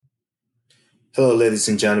Hello, ladies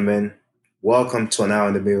and gentlemen. Welcome to An Hour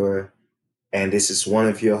in the Mirror. And this is one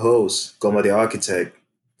of your hosts, Goma the Architect.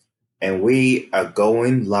 And we are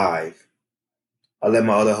going live. I'll let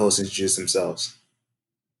my other hosts introduce themselves.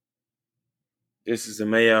 This is the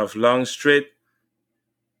mayor of Long Street,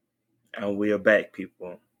 and we are back,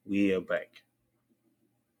 people. We are back.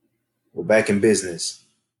 We're back in business.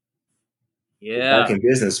 We're back Yeah, in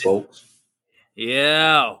business, folks.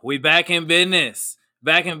 yeah, we back in business.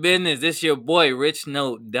 Back in business. This your boy, Rich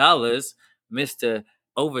Note Dollars, Mister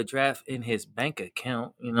Overdraft in his bank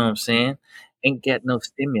account. You know what I'm saying? Ain't got no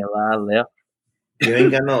stimuli left. You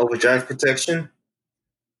ain't got no overdraft protection?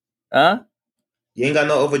 Huh? You ain't got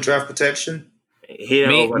no overdraft protection? Here,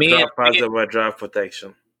 Me, overdraft has overdraft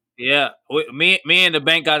protection. yeah. Me and the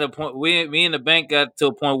bank got a point. Me and the bank got to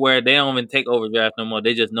a point where they don't even take overdraft no more.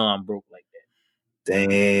 They just know I'm broke like that.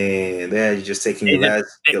 Damn, there you're just taking They your just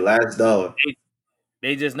last your last dollar. they,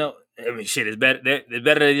 they just know. I mean, shit. It's better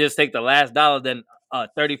to just take the last dollar than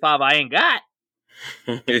 35 I ain't got.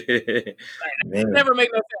 Man. Never make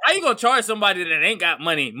no sense. How you gonna charge somebody that ain't got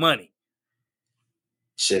money? Money.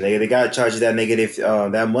 Shit, nigga, they gotta charge you that negative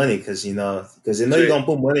that money because they know you're Trade. gonna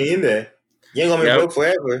put money in there. You ain't gonna be Yep. broke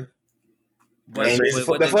forever. But And Trade. but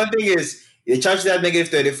but the the, fun thing is, they charge you that negative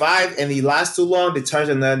 35, and he lasts too long, they charge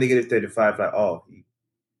another negative 35. Like, oh,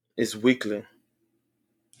 It's weekly.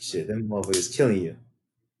 shit, them motherfuckers killing you.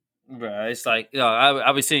 bro, it's like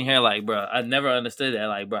I was sitting here like, bro, I never understood that.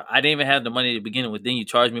 Like, bro, I didn't even have the money to begin with. Then you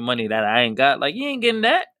charge me money that I ain't got. Like, you ain't getting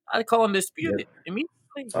that. I call and dispute Yep. it immediately.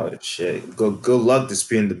 Oh, shit. Good luck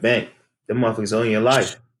disputing the bank. Them motherfuckers own your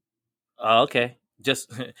life. Oh, okay.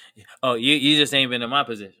 Just you just ain't been in my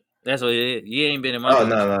position. That's what it is. You ain't been in my Oh,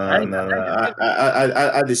 no, position. no, I no, ain't got no, no. that I, good.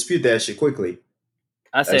 I, I dispute that shit quickly.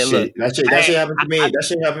 I That said, look, shit, that I shit happened to me. That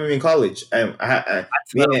shit happened to me in college. Me I,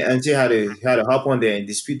 and Auntie had to hop on there and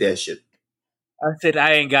dispute that shit. I said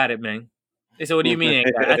I ain't got it, man. They said, "What do you mean I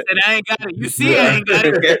ain't got it?" I said, "I ain't got it. You see, I ain't got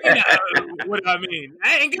it. You know what do I mean?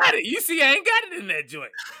 I ain't got it. You see, I ain't got it in that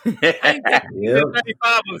joint. I ain't got either Yep.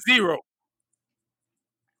 35 or zero.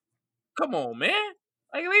 Come on, man.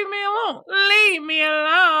 Like, leave me alone. Leave me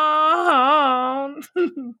alone."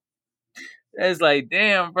 It's like,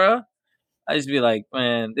 damn, bro. I just be like,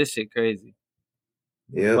 man, this shit crazy.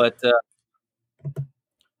 Yep. But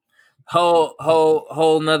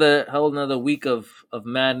whole nother week of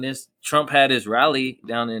madness. Trump had his rally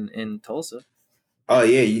down in Tulsa. Oh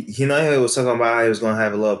yeah, he was talking about how he was gonna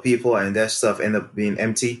have a lot of people, and that stuff ended up being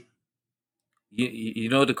empty. You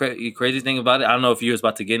know the crazy thing about it? I don't know if you was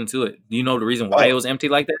about to get into it. Do you know the reason why it Oh, was empty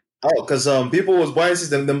like that? because people was buying seats,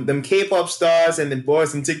 them K-pop stars and the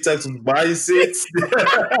boys and TikToks was buying seats,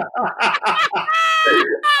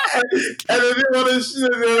 and then they want to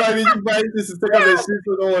shit. They're like, "Did you buy seats to take off their seats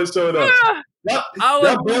so no one showed up?" That I was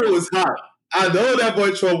that boy was hot. I know that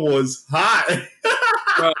boy Trump was hot.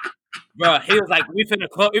 bro, bro. He was like, we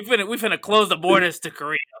finna close the borders to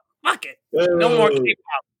Korea. Fuck it. No more Oh,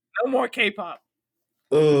 K-pop. No more K-pop.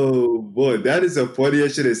 oh boy, that is the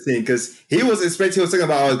funniest shit I've seen because he was expecting, he was talking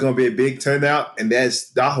about, oh, it's gonna be a big turnout, and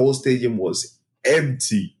that whole stadium was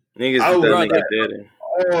empty. Niggas I did that was Bro, like, nigga dirty.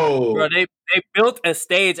 oh, they built a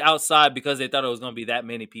stage outside because they thought it was gonna be that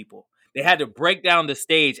many people. They had to break down the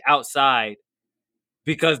stage outside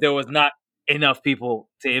because there was not enough people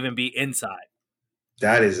to even be inside.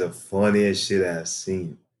 that is the funniest shit I've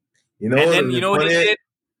seen. You know And what then was you the know what he funniest? did?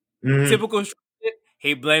 Mhm. Typical shit.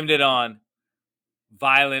 He blamed it on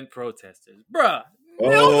violent protesters. Bruh,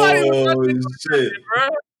 nobody was Oh fucking shit, protesting, bruh.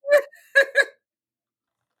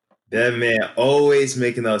 that man always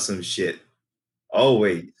making up some shit.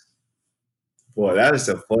 Always, boy, that is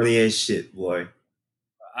the funniest shit, boy.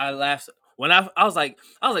 I laughed when I was like,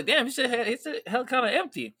 damn, it's hell kind of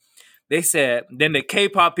empty. They said then the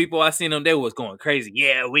K-pop people I seen them, they was going crazy.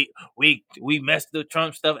 Yeah, we messed with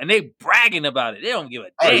Trump stuff, and they bragging about it. They don't give a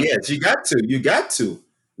Oh damn. yes, you got to,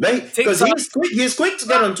 like, because TikTok, he's quick to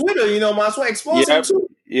get on Twitter. Might as well expose him Yep. too.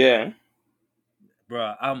 Yeah.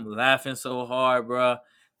 bruh, I'm laughing so hard, bruh.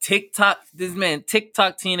 TikTok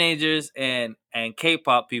teenagers and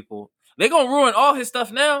K-pop people, they gonna ruin all his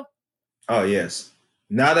stuff now. Oh yes,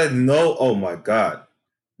 now that they know, oh my god,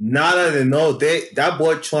 now that they know, that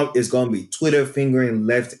boy Trump is gonna be Twitter fingering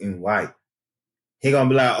left and right. He gonna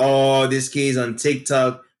be like, oh, this kid's on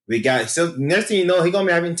TikTok. We got so next thing you know, he gonna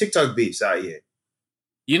be having TikTok beefs out here.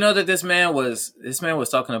 You know that this man was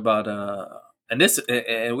talking about and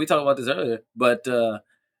we talked about this earlier, but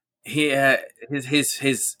he had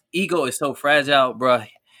his ego is so fragile, bro.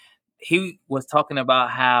 He was talking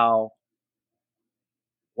about how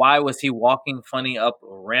why was he walking funny up a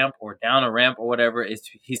ramp or down a ramp or whatever?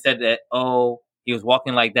 He said that, oh, He was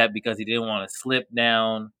walking like that because he didn't want to slip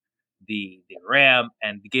down the ramp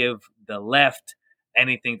and give the left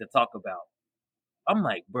anything to talk about. I'm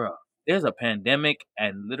like, bro, there's a pandemic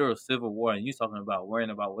and literal civil war, and you talking about worrying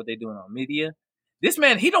about what they're doing on media. This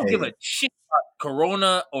man, he don't give Hey, a shit about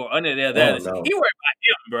Corona or any of oh that. no. He worried about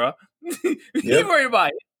him, bro. He Yep. worried about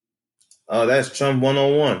him. Oh, that's Trump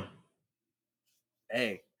 101.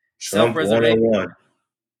 Hey, Trump self-preservation, 101.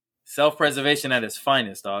 self-preservation at its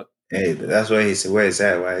finest, dog. Hey, that's where it's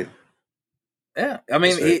at, right? Yeah, I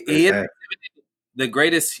mean, That's where he it's is at. the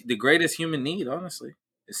greatest human need, honestly,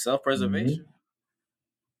 is self-preservation.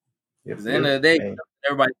 Yep, At the end of the yep. day, Hey.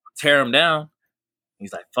 everybody tear him down.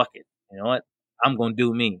 He's like, fuck it. You know what? I'm gonna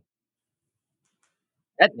do me.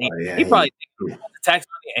 That Oh yeah. he probably Yeah. the tax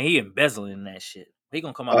money and he embezzling that shit. He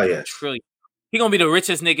gonna come out Oh with a yes. trillion. He gonna be the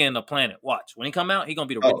richest nigga in the planet. Watch when he come out, he gonna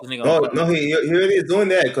be the Oh richest nigga on the no, planet. no, he really is doing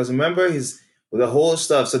that because remember he's with the whole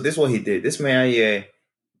stuff. So this is what he did. This man, yeah,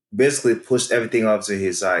 basically pushed everything up to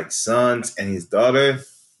his like sons and his daughter,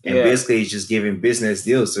 and Yeah. basically he's just giving business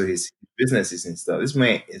deals to his businesses and stuff. This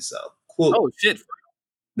man is a cook. Oh shit!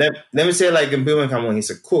 Let me say it like in Birmingham, he's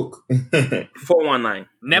a cook. 419.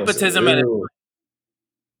 Nepotism at its,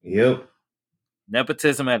 Yep.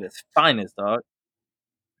 nepotism at its finest, dog.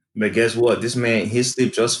 But guess what? This man, he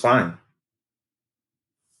sleep just fine.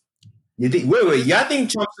 You think? Wait. Y'all think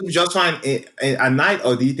Trump sleep just fine at night,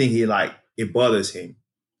 or do you think he like it bothers him?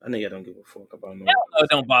 I nigga don't give a fuck about no. Hell no, it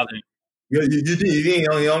don't bother him, You think he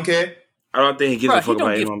don't care? I don't think he gives Bruh, a he fuck don't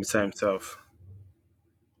about give- anyone besides himself.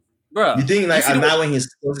 bro. You think like see at the way- night when he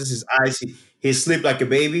closes his eyes, he sleep like a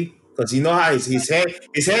baby? Because you know how his head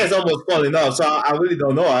is almost falling off. So I really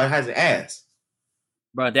don't know. I had to ask.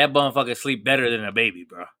 bro, that motherfucker sleep better than a baby,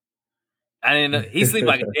 bro. I didn't know he sleep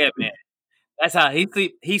like a dead man. That's how he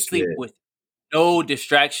sleep. He sleep Yeah. with no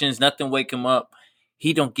distractions, nothing wake him up.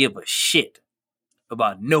 He don't give a shit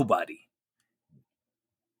about nobody,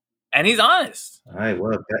 and he's honest. All right.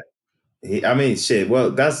 Well, shit.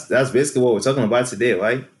 Well, that's basically what we're talking about today,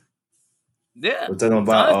 right? Yeah, We're talking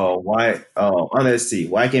about why honesty.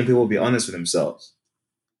 Why can't people be honest with themselves?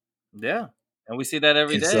 yeah, and we see that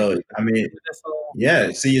every And day. so I mean,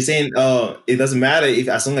 yeah. So you're saying it doesn't matter if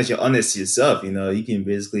as long as you're honest to yourself, you can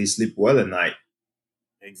basically sleep well at night.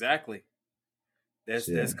 Exactly. There's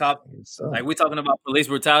Yeah. cops like we're talking about police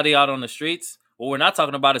brutality out on the streets. What we're not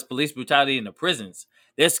talking about is police brutality in the prisons.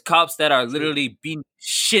 There's cops that are literally beating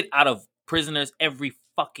shit out of prisoners every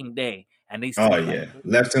fucking day, and they Oh sleep yeah,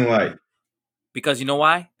 left and right. because you know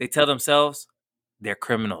why? They tell themselves they're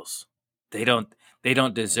criminals. They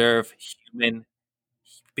don't deserve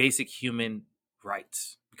basic human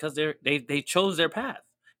rights because they chose their path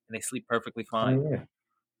and they sleep perfectly fine. Oh, yeah.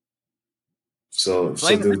 So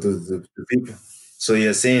Plain and the people. So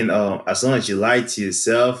you're saying as long as you lie to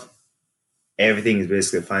yourself, everything is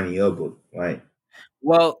basically fine in your book, right?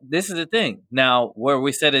 Well, this is the thing. Now, where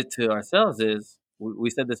we said it to ourselves is we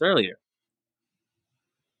said this earlier.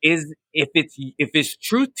 Is if it's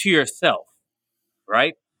true to yourself,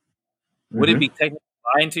 right? Would it be technically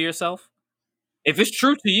lying to yourself? If it's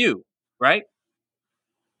true to you, right?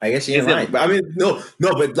 I guess you ain't lying. But I mean, no,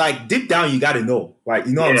 but like deep down you gotta know. Right?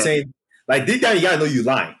 You know what I'm saying? Like deep down you gotta know you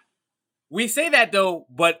lying. We say that though,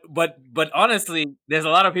 but honestly, there's a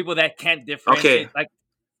lot of people that can't differentiate like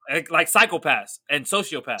psychopaths and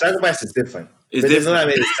sociopaths. Psychopaths is different. It's but there's different. not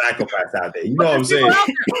many psychopaths out there. You know what I'm saying? A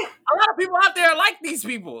lot of people out there are like these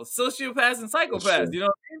people, sociopaths and psychopaths. You know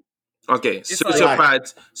what I mean? Okay, It's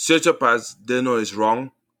sociopaths, they know it's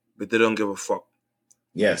wrong, but they don't give a fuck.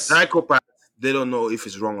 Yes. Psychopaths, they don't know if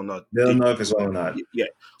it's wrong or not. They don't know if it's wrong or not. Yeah.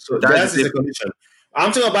 So that's the condition.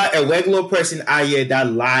 I'm talking about a regular person out here that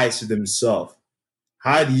lies to themselves.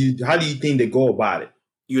 How do you think they go about it?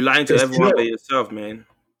 You lying to everyone but yourself, man.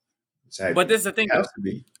 Exactly. But this is the thing. It has to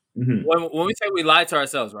be. When we say we lie to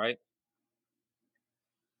ourselves, right?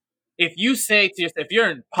 If you say to yourself, if you're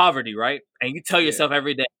in poverty, right, and you tell yourself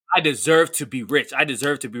every day, "I deserve to be rich. I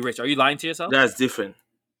deserve to be rich," are you lying to yourself? That's different.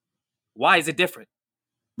 Why is it different?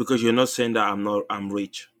 Because you're not saying that I'm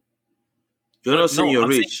rich. You're not saying you're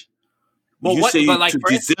rich. But you what? say But like, to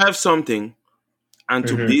deserve something and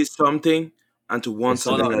to be something and to want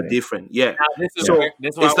something are different. Yeah.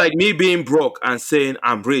 It's like me being broke and saying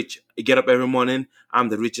I'm rich. I get up every morning, I'm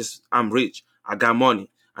the richest. I'm rich. I got money.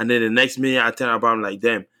 And then the next minute I turn about, I'm like,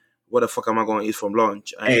 damn, what the fuck am I going to eat from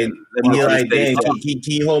lunch? And you're like, damn, can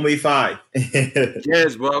you hold me $5?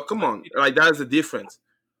 Yes, bro. Come on. Like, that's the difference.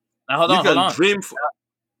 Now, hold on. Dream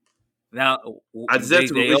now, I deserve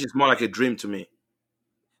to be rich is more like a dream to me.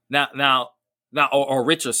 Now, not or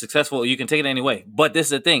rich or successful. You can take it any way. But this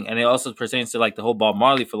is the thing, and it also pertains to like the whole Bob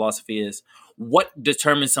Marley philosophy: is what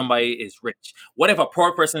determines somebody is rich. What if a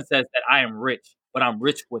poor person says that I am rich, but I'm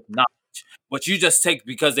rich with knowledge? But you just take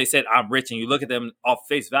because they said I'm rich, and you look at them off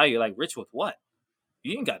face value, like rich with what?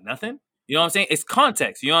 You ain't got nothing. You know what I'm saying? It's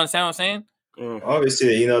context. You understand what I'm saying?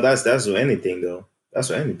 Obviously, that's with anything though. That's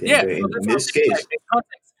with anything. Yeah, in this case. Like,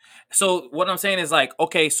 context. So what I'm saying is like,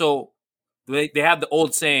 okay, so they have the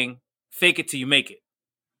old saying, "Fake it till you make it,"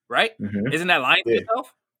 right? Mm-hmm. Isn't that lying to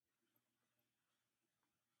yourself?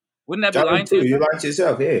 Wouldn't that be lying to yourself? You lie to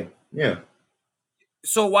yourself, yeah.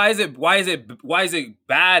 So why is it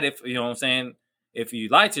bad if you know what I'm saying? If you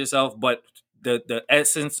lie to yourself, but the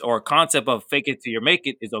essence or concept of fake it till you make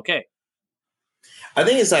it is okay. I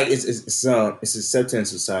think it's like it's accepted in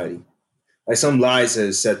society. Like some lies are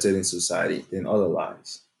accepted in society than other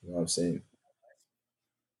lies. You know what I'm saying?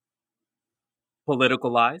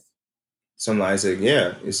 Political lies. Some lies,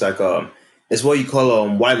 it's like it's what you call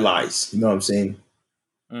white lies. You know what I'm saying?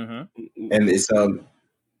 Mm-hmm. And it's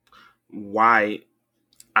why.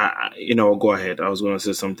 Go ahead. I was going to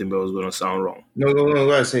say something, but it was going to sound wrong. No, go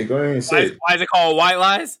ahead. Go ahead and say it. Why is it called white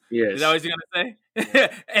lies? Yes. Is that what you're going to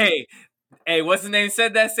say? hey, what's the name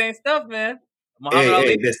said that same stuff, man? Muhammad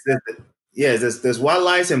Ali? There's white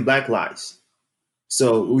lies and black lies.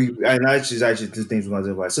 So that's actually two things we're going to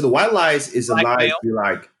talk about. So the white lies is black a lie be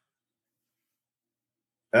like,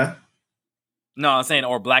 huh? No, I'm saying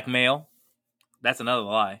or blackmail. That's another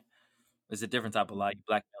lie. It's a different type of lie. You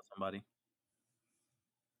blackmail somebody.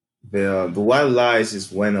 The white lies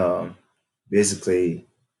is when basically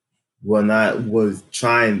we're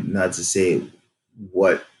trying not to say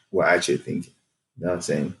what we're actually thinking. You know what I'm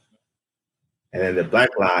saying? And then the black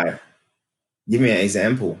lie, give me an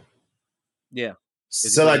example. Yeah.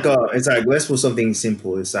 So like it's like let's put something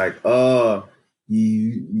simple. It's like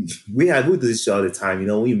we do this all the time.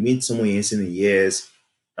 When you meet someone you ain't seen in years,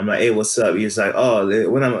 I'm like, hey, what's up? He's like, oh,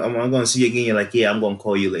 when I'm gonna see you again, you're like, yeah, I'm gonna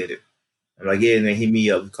call you later. I'm like, yeah, and then hit me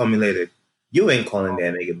up, call me later. You ain't calling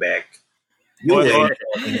that nigga back. You ain't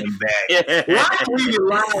calling him back. Why do you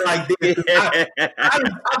lie like this?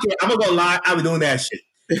 I'm not gonna lie, I've been doing that shit.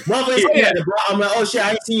 I'm like, oh shit,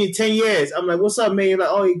 I ain't seen you in 10 years. I'm like, what's up, man? You're like,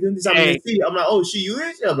 oh, you doing this? I'm like, oh shit, you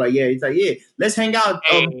is? I'm like, yeah. He's like, yeah, let's hang out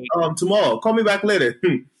tomorrow. Call me back later.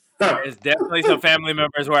 There's definitely some family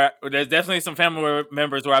members where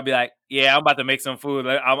I'll be like, yeah, I'm about to make some food.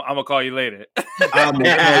 I'm gonna call you later. I'm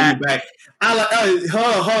gonna call you back. I'm like,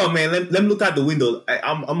 hold on, man. Let me look out the window.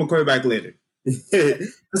 I'm gonna call you back later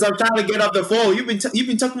because I'm trying to get off the phone. You've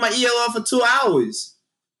been talking my ear off for 2 hours.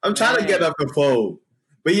 I'm trying to get off the phone,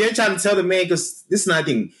 but you ain't trying to tell the man because this is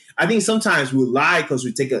nothing. I think sometimes we lie because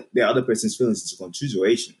we take the other person's feelings into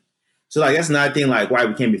consideration. So like that's another thing. Like why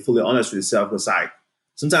we can't be fully honest with yourself. Because like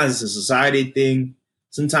sometimes it's a society thing.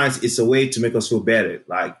 Sometimes it's a way to make us feel better.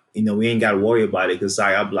 Like, we ain't got to worry about it. Because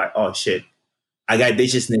I'm like, oh, shit. I got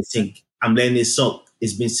dishes in the sink. I'm letting it soak.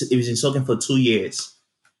 It's been soaking for 2 years.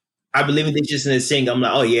 I've been leaving dishes in the sink. I'm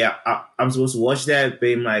like, oh, yeah, I'm supposed to wash that. But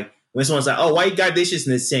I'm like, when someone's like, oh, why you got dishes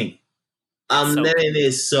in the sink? I'm letting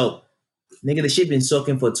it soak. Nigga, the shit been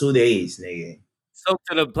soaking for 2 days, nigga. Soaked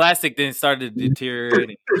to the plastic, then started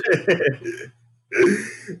deteriorating.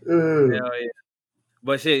 Hell yeah.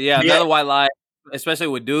 But shit, another white lie, especially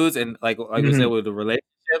with dudes and like we said with the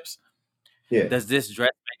relationships. Yeah. Does this dress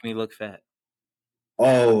make me look fat?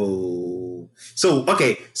 Oh. So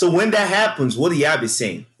when that happens, what do y'all be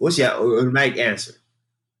saying? What's your automatic answer?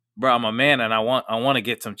 Bro, I'm a man and I want to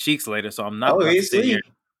get some cheeks later, so I'm not about to sit here.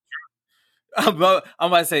 I'm about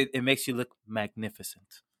to say it makes you look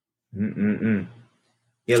magnificent.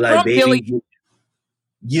 You're like, baby,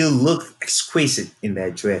 you look exquisite in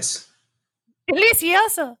that dress.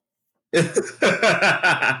 Delicioso. Hey,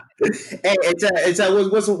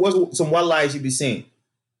 what's some white lies you be saying?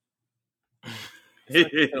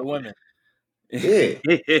 Women. Yeah.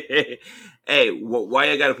 Hey, why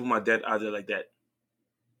you gotta put my dad out there like that?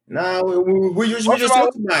 Nah, we just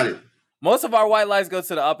talking about it. Most of our white lies go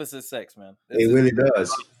to the opposite sex, man. It really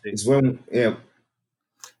does. It's when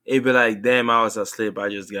It'd be like, damn, I was asleep. I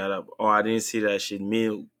just got up. Oh, I didn't see that shit.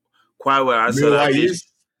 Me, quite well. I saw that bitch.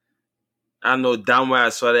 I know damn well I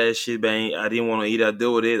saw that shit, but I didn't want to either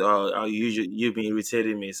deal with it or you been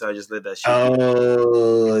irritating me, so I just let that shit.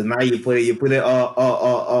 Oh, now you put it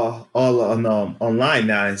all on online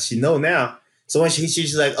now, and she know now. So when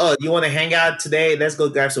she's like, oh, you want to hang out today? Let's go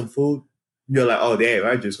grab some food. You're like, oh damn,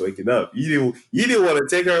 I just waking up. You didn't want to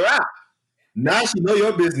take her out. Now she know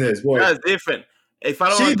your business, boy. That's different. If I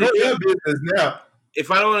don't want to take your business now. If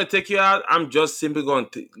I don't want to take you out, I'm just simply going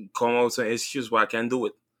to come up with an excuse why I can't do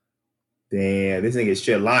it. Damn, this nigga is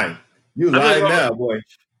straight lying. You lying now, boy.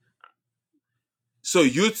 So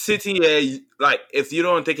you sitting here, like, if you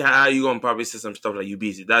don't take it out, you're going to probably say some stuff like you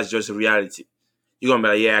busy. That's just a reality. You're going to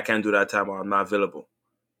be like, yeah, I can't do that time or I'm not available.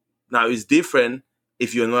 Now, it's different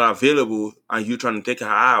if you're not available and you're trying to take her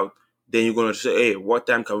out, then you're going to say, hey, what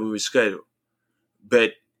time can we reschedule?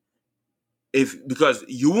 But because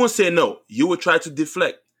you won't say no, you will try to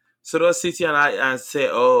deflect. So don't sit here and say,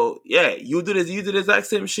 oh, yeah, you do the exact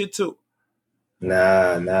same shit too.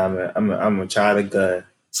 Nah, I'm a child of God.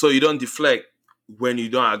 So you don't deflect when you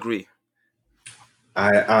don't agree.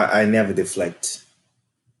 I never deflect.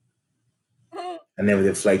 I never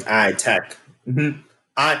deflect. I attack.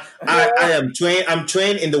 I am trained. I'm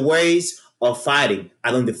trained in the ways of fighting.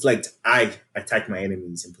 I don't deflect. I attack my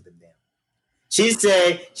enemies and put them down. She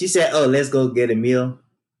said, oh, let's go get a meal.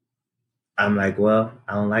 I'm like, well,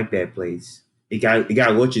 I don't like that place. It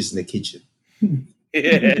got roaches in the kitchen.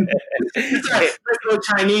 Let's go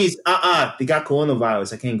Chinese. They got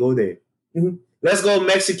coronavirus. I can't go there. Let's go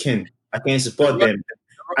Mexican. I can't support them.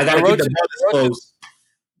 I gotta keep the borders closed.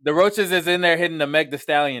 The roaches is in there hitting the Meg the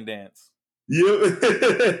Stallion dance. You.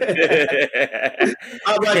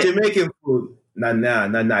 How about Jamaican food? Nah.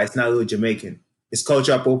 It's not real Jamaican. It's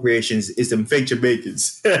cultural appropriations. It's them fake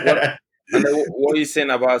Jamaicans. What are you saying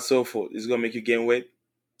about soul food? It's gonna make you gain weight?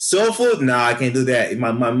 Soul food? Nah, I can't do that.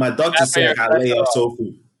 My doctor said I gotta lay off soul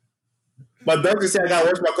food. My doctor said I gotta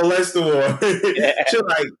watch my cholesterol. Yeah. She's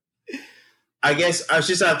like, I guess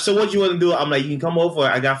she's like, so what you want to do? I'm like, you can come over.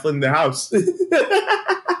 I got food in the house.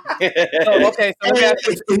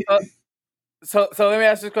 So let me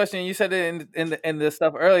ask you a question. You said it in the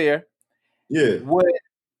stuff earlier. Yeah.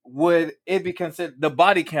 Would it be considered the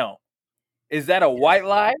body count? Is that a white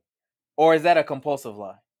lie or is that a compulsive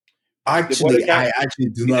lie? Actually, I actually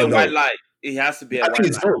do not know. It's a white lie. It has to be a white lie.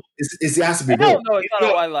 It has to be both. No, it's not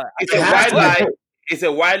a white lie. It's a white lie. It's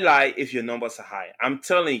a white lie if your numbers are high. I'm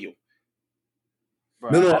telling you.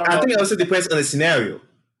 Bro, no. I think it also depends on the scenario,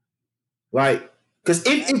 right? Because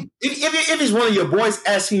if it's one of your boys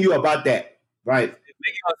asking you about that, right?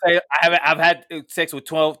 I've had sex with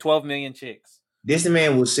 12 million chicks. This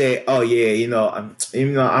man will say, "Oh yeah, I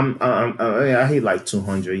hit like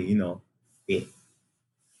 200, Yeah.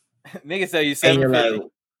 Nigga say you 750. Like,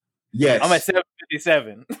 yes, I'm at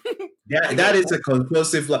 757. that is a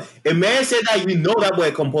compulsive lie. A man said that, that boy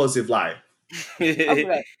a compulsive liar.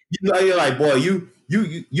 You're like, boy,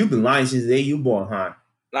 you've been lying since the day you born, huh?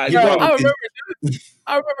 Like, I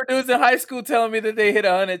remember dudes in high school telling me that they hit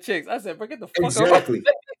 100 chicks. I said, forget the fuck. Exactly.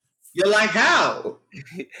 You're like, how?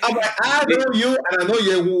 I'm like, I know you, and I know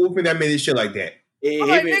you're whooping that many shit like that. I'm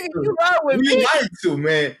like, nigga, you ride with me. You lying to,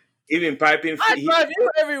 man. He been piping. I drive you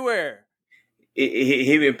everywhere.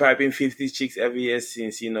 He been piping 50 chicks every year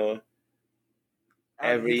since,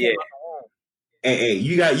 every year. Hey,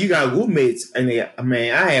 you got roommates, and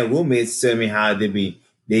I had roommates tell me how they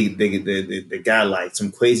got like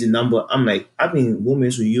some crazy number. I'm like, I've been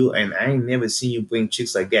roommates with you, and I ain't never seen you bring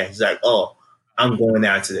chicks like that. He's like, oh, I'm going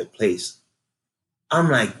out to the place. I'm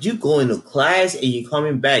like, you going to class and you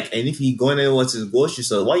coming back, and if you going there what's his grocery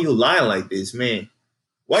store, why you lying like this, man?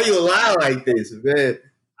 Why you lying like this, man?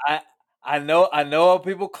 I know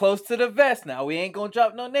people close to the vest. Now we ain't gonna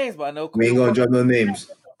drop no names, but I know we ain't gonna drop no names.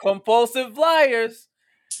 Compulsive liars.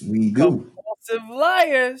 We do. Compulsive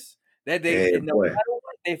liars. That they no matter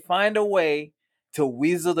what, they find a way to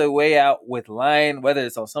weasel their way out with lying, whether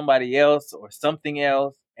it's on somebody else or something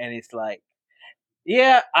else. And it's like,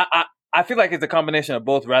 yeah, I feel like it's a combination of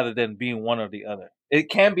both rather than being one or the other. It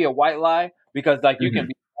can be a white lie because like you can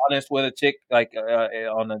be honest with a chick, like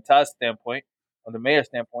on the Taz standpoint, on the mayor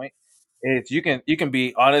standpoint. It's you can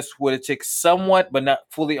be honest with a chick somewhat, but not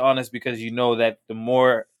fully honest because you know that the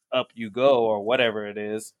more up you go or whatever it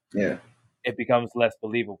is, it becomes less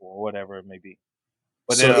believable or whatever it may be.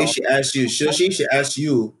 But so if she asks you, she should ask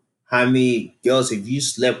you how many girls have you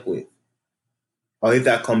slept with, or if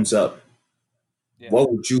that comes up,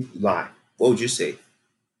 what would you lie? What would you say?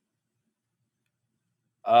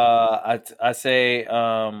 I say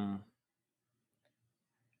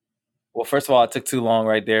well, first of all, it took too long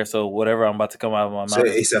right there. So whatever I'm about to come out of my mouth, so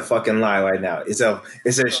it's a fucking lie right now. It's a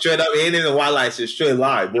straight up. It ain't even a white lie. It's a straight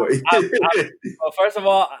lie, boy. Well, first of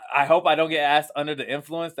all, I hope I don't get asked under the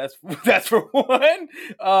influence. That's for one.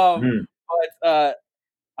 But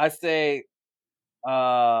I say,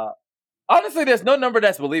 honestly, there's no number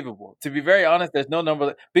that's believable. To be very honest, there's no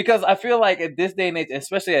number because I feel like at this day and age,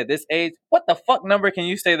 especially at this age, what the fuck number can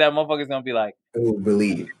you say that motherfucker's gonna be like? Who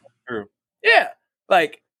believe? True. Yeah,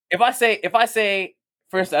 like. If I say,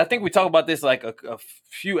 first, I think we talked about this like a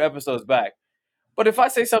few episodes back, but if I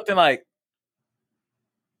say something like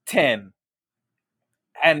 10,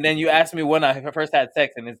 and then you ask me when I first had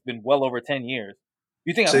sex, and it's been well over 10 years.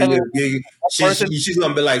 You think so she's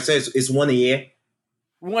gonna be like, so it's 1 a year?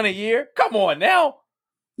 1 a year? Come on now.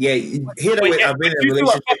 Yeah, hit it with I've been in a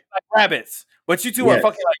relationship like rabbits. But you two are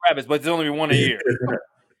fucking like rabbits, but it's only 1 a year.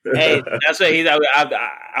 Hey, that's why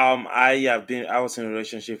I was in a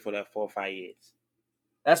relationship for like 4 or 5 years.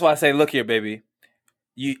 That's why I say, look here, baby.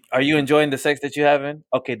 Are you enjoying the sex that you're having?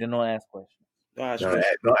 Okay, then don't ask questions.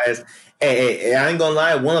 Don't ask. Hey, I ain't gonna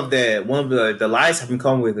lie. One of the lies I've been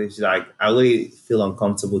coming with is like I really feel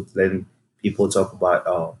uncomfortable letting people talk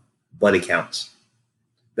about body counts.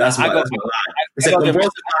 That's my lie. It's a compulsive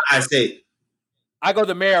lie. I say. I go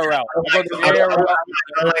the mayor route. I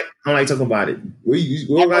don't like talking about it.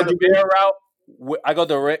 I go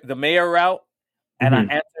the mayor route, and I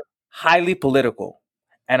answer highly political,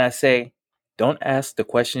 and I say, don't ask the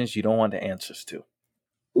questions you don't want the answers to.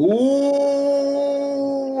 Ooh.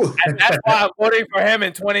 And that's why I'm voting for him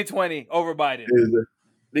in 2020 over Biden.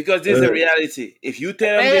 Because this is a reality. If you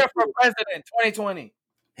tell mayor for president 2020.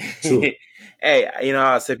 Hey,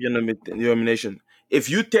 I'll accept your nomination. If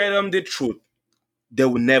you tell them the truth, they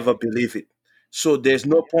will never believe it. So there's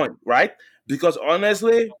no point, right? Because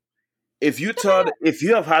honestly, if you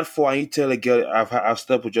have had 4 and you tell a girl I've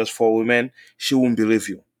slept with just 4 women, she won't believe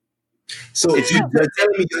you. So if you're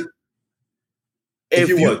telling me if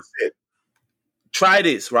you try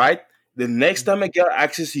this, right? The next time a girl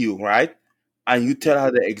asks you, right, and you tell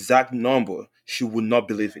her the exact number, she will not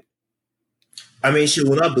believe it. I mean, she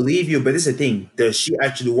will not believe you, but it's the thing. Does she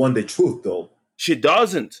actually want the truth, though? She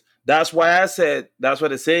doesn't. That's why I said, that's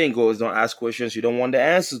what the saying goes, don't ask questions you don't want the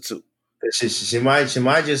answer to. She might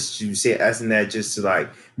just say asking that just to like,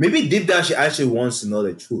 maybe deep down she actually wants to know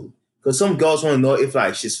the truth. Because some girls want to know if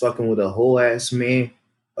like she's fucking with a whole ass man,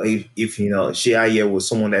 or if she out here with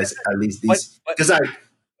someone that's at least this. Because like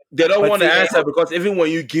they don't want to answer because even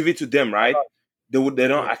when you give it to them, right, they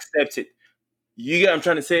don't accept it. You get what I'm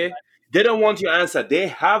trying to say? They don't want your answer. They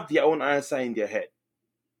have their own answer in their head.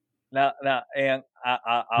 Now, and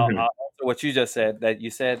I'll answer what you just said. That you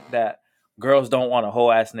said that girls don't want a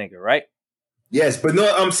whole ass nigga, right? Yes, but no,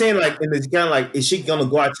 I'm saying like, in this kind of like, is she gonna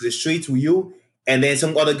go out to the streets with you, and then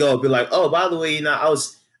some other girl will be like, oh, by the way, I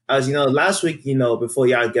was last week, before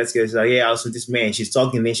y'all get together, like, yeah, I was with this man. She's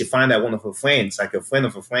talking, and then she find out one of her friends, like a friend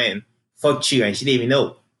of a friend, fucked you, and she didn't even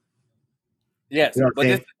know. Yes,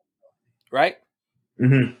 but right?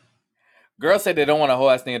 Mm-hmm. Girls say they don't want a whole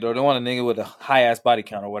ass nigga, or they want a nigga with a high ass body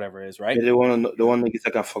count or whatever it is, right? Yeah, they want niggas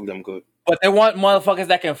that can fuck them good. But they want motherfuckers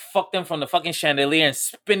that can fuck them from the fucking chandelier and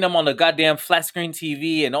spin them on the goddamn flat screen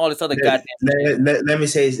TV and all this other goddamn. Let me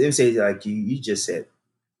say like you just said.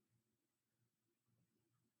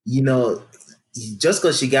 Just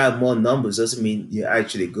because she got more numbers doesn't mean you're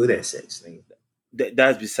actually good at sex.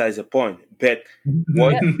 That's besides the point. But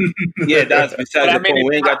what? Yeah, that's besides the point.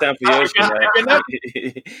 We ain't got time for your shit,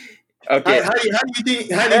 right? Okay. How do you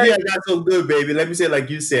think I got so good, baby? Let me say like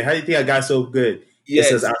you said. How do you think I got so good? Yes. It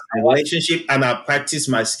says I'm in a relationship and I practice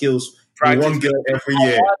my skills with one girl every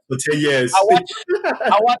year for 10 years.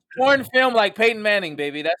 I watch porn film like Peyton Manning,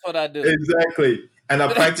 baby. That's what I do. Exactly. And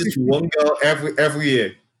I practice with one girl every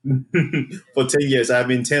year for 10 years. I've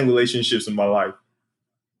been in 10 relationships in my life.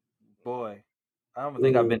 Boy, I don't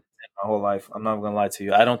think I've been in 10 my whole life. I'm not gonna lie to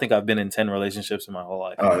you. I don't think I've been in 10 relationships in my whole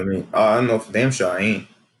life. I don't know for damn sure I ain't.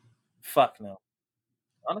 Fuck no.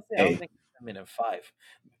 Honestly, I don't think I've been in 5.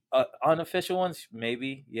 Unofficial ones,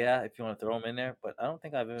 maybe, yeah, if you want to throw them in there, but I don't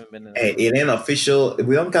think I've even been in. Hey, it ain't official.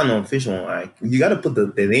 We don't got no official one. Like, you got to put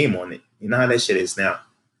the name on it. You know how that shit is now.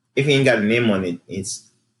 If you ain't got a name on it,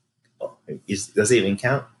 does it even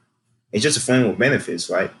count? It's just a friend with benefits,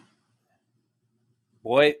 right?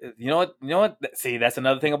 Boy, you know what? See, that's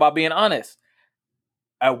another thing about being honest.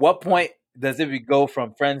 At what point does it go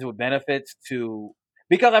from friends with benefits to?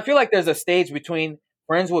 Because I feel like there's a stage between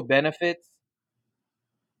friends with benefits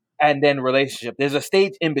and then relationship. There's a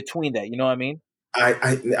stage in between that. You know what I mean?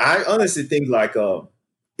 I honestly think like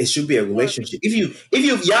it should be a relationship.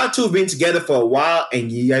 If y'all two have been together for a while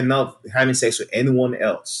and you're not having sex with anyone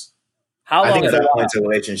else, how long? I think at that point it's a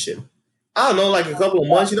relationship. I don't know, like a couple of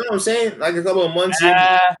months. You know what I'm saying? Like a couple of months. You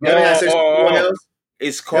haven't had sex with anyone else.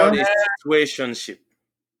 It's called a situationship.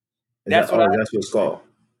 That's what it's called.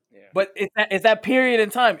 But it's that period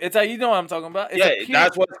in time. It's you know what I'm talking about. It's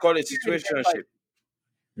that's what's called a situationship.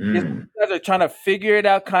 You guys are trying to figure it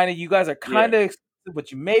out, kind of. You guys are kind of,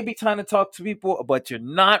 but you may be trying to talk to people, but you're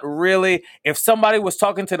not really. If somebody was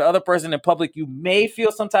talking to the other person in public, you may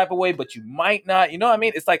feel some type of way, but you might not. You know what I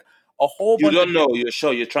mean? It's like a whole bunch. You don't know. You're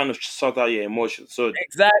sure. You're trying to sort out your emotions. So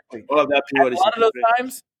exactly. All of that period. A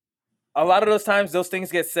lot of those times, those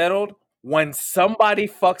things get settled when somebody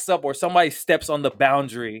fucks up or somebody steps on the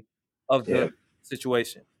boundary of the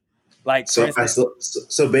situation. Like, so, instance,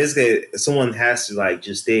 so basically, someone has to like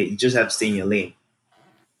just stay. You just have to stay in your lane.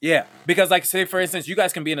 Yeah, because like, say for instance, you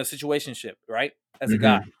guys can be in a situationship, right? As a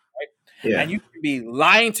guy, right? Yeah. And you can be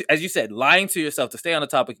lying to, as you said, lying to yourself. To stay on the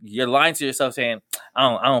topic, you're lying to yourself, saying,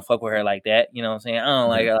 I don't fuck with her like that." You know what I'm saying? I don't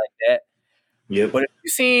like her like that. Yep. But if you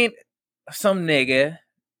seen some nigga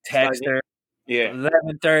text her,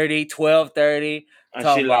 11:30, 12:30,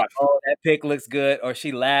 talking about, "Oh, that pic looks good," or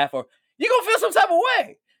she laugh, or you gonna feel some type of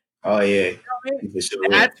way. Oh yeah, you know what I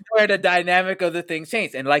mean? That's where the dynamic of the thing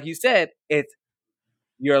changed. And like you said, it's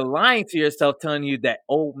you're lying to yourself, telling you that,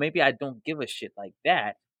 oh, maybe I don't give a shit like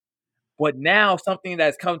that. But now something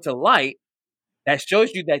that's come to light that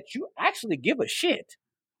shows you that you actually give a shit.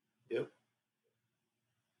 Yep.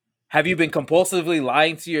 Have you been compulsively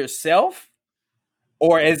lying to yourself?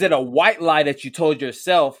 Or is it a white lie that you told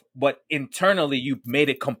yourself, but internally you've made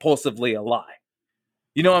it compulsively a lie?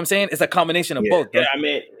 You know what I'm saying? It's a combination of both. Yeah, I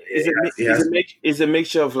mean, it's a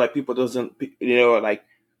mixture of like people don't like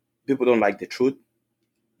the truth.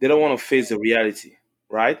 They don't want to face the reality,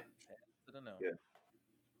 right? I don't know. Yeah.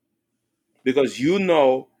 Because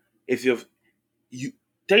if you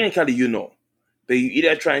technically but you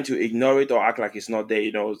either trying to ignore it or act like it's not there,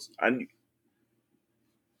 and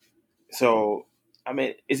so I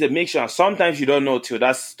mean it's a mixture. Sometimes you don't know till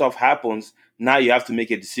that stuff happens. Now you have to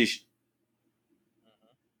make a decision.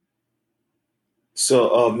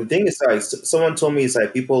 So the thing is, like, someone told me it's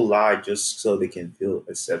like people lie just so they can feel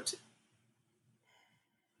accepted.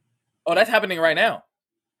 Oh, that's happening right now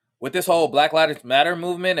with this whole Black Lives Matter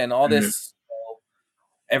movement and all this.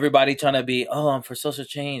 Everybody trying to be, I'm for social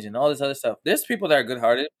change and all this other stuff. There's people that are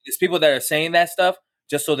good-hearted. There's people that are saying that stuff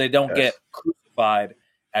just so they don't get crucified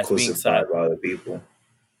as being silent by other people.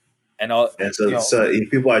 And all. And so, so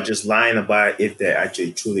if people are just lying about if they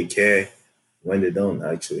actually truly care when they don't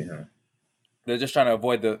actually, They're just trying to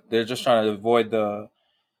avoid the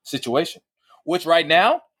situation. Which right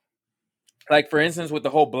now, like for instance, with the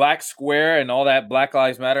whole Black Square and all that Black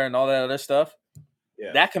Lives Matter and all that other stuff,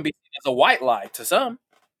 that can be seen as a white lie to some.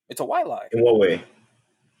 It's a white lie. In what way?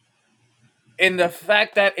 In the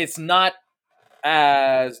fact that it's not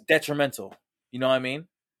as detrimental. You know what I mean?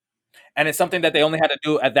 And it's something that they only had to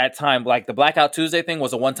do at that time. Like the Blackout Tuesday thing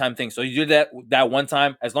was a one-time thing. So you do that one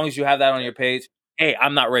time, as long as you have that on your page, hey,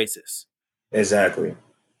 I'm not racist. Exactly.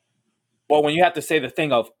 But when you have to say the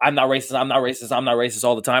thing of I'm not racist, I'm not racist, I'm not racist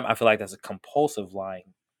all the time, I feel like that's a compulsive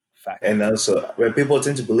lying factor. And also, when people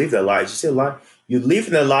tend to believe that lie, you say a lie, you live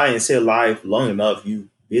in a lie and say a lie long enough, you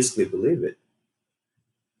basically believe it.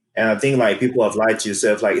 And I think like people have lied to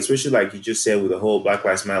yourself, like especially like you just said with the whole Black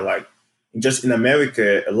Lives Matter, like just in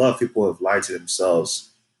America, a lot of people have lied to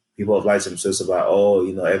themselves. People have lied to themselves about,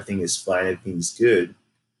 everything is fine, everything is good.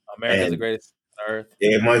 America's the greatest on earth.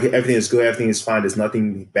 Yeah, everything is good, everything is fine. There's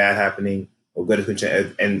nothing bad happening or good.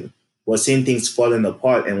 And we're seeing things falling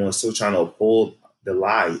apart, and we're still trying to uphold the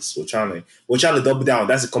lies. We're trying to double down.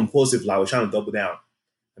 That's a compulsive lie. We're trying to double down.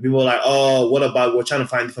 And people are like, what about, we're trying to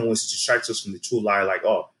find different ways to distract us from the true lie. Like,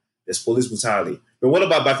 there's police brutality. But what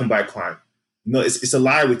about black on black crime? It's a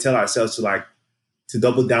lie we tell ourselves to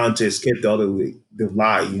double down to escape the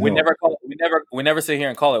lie. We never sit here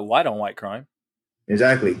and call it white on white crime.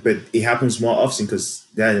 Exactly. But it happens more often because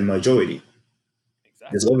they're the majority. Exactly.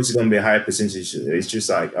 There's obviously going to be a higher percentage. It's just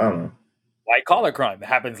like, I don't know. White collar crime. It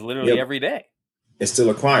happens literally every day. It's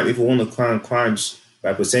still a crime. If you want to count crimes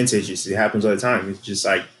by percentages, it happens all the time. It's just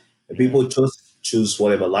like the people choose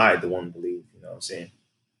whatever lie they want to believe. You know what I'm saying?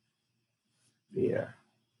 Yeah.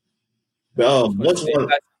 But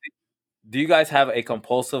do you guys have a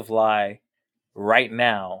compulsive lie right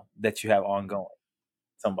now that you have ongoing?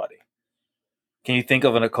 Somebody. Can you think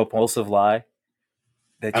of a compulsive lie?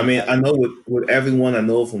 I know with everyone I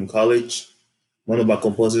know from college, one of my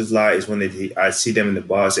compulsive lie is when I see them in the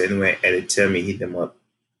bars anyway and they tell me hit them up.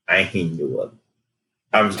 I ain't hitting you up.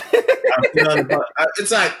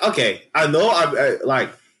 It's like, okay, I know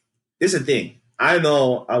this is the thing. I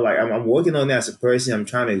know I'm working on that as a person. I'm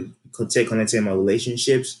trying to stay connected in my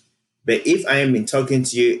relationships. But if I ain't been talking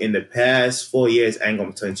to you in the past 4 years, I ain't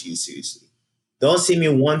gonna turn to you seriously. Don't see me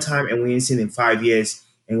one time and we ain't seen in 5 years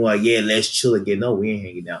and we're like, yeah, let's chill again. No, we ain't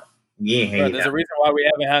hanging out. There's a reason why we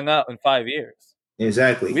haven't hung out in 5 years.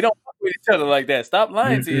 Exactly. We don't talk with each other like that. Stop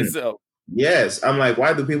lying to yourself. Yes. I'm like,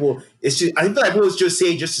 why do people it's just I feel like people just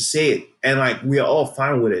say it just to say it. And like we are all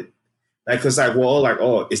fine with it. Like, cause like we're all like,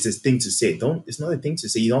 oh, it's this thing to say. It's not a thing to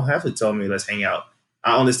say. You don't have to tell me let's hang out.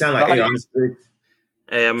 I understand. Like,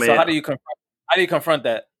 so how do you confront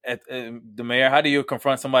that? The mayor, how do you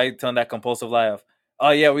confront somebody telling that compulsive lie of, Oh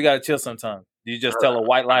yeah, we gotta chill sometime. You just tell a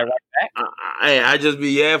white lie right back. I just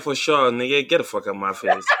be for sure, nigga. Get the fuck out of my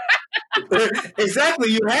face.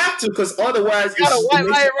 Exactly, you have to, because otherwise you got a white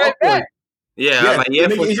lie right back. Yeah, I'm like,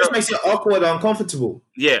 it just makes it awkward, uncomfortable.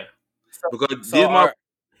 Yeah, because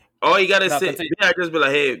all you gotta say, I just be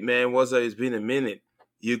like, hey man, what's up? It's been a minute.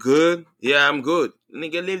 You good? Yeah, I'm good.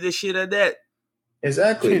 Nigga, leave the shit at that.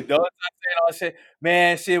 Exactly. Don't stop saying all shit,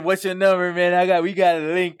 man. Shit, what's your number, man? We gotta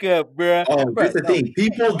link up, bro. Oh, that's the thing.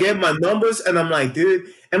 People get my numbers, and I'm like,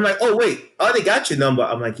 dude. I'm like, oh wait, they got your number.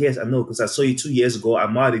 I'm like, yes, I know, because I saw you 2 years ago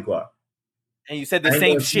at Mardi Gras. And you said the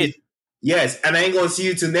same shit. Yes, and I ain't gonna see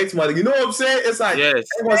you till next month. You know what I'm saying? It's like, yes. I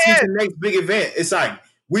ain't gonna see you till next big event. It's like,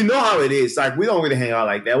 we know how it is. Like, we don't really hang out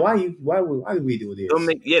like that. Why do we do this?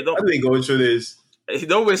 Why do we go through this?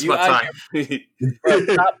 Don't waste my time. Bro,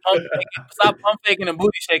 stop pump faking and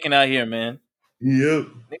booty shaking out here, man. Yep.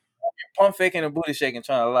 Pump faking and booty shaking,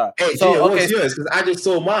 trying to lie. Hey, so, what's yours? Because I just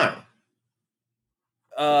sold mine.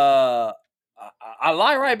 I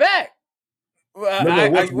lie right back.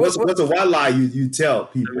 What's a white lie you tell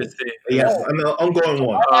people? Yes, I'm going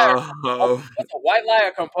one. What's a white lie?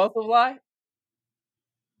 A compulsive lie?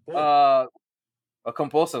 A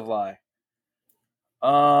compulsive lie.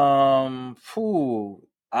 I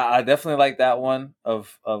definitely like that one.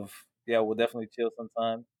 Of we'll definitely chill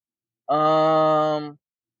sometime.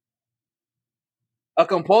 A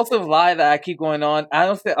compulsive lie that I keep going on. I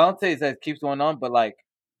don't say that it keeps going on, but like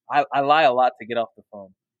I lie a lot to get off the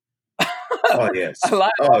phone. Oh yes. I lie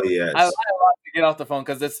a lot to get off the phone,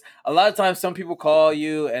 because it's a lot of times some people call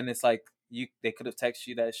you and it's like they could have texted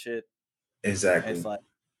you that shit. Exactly. And it's like,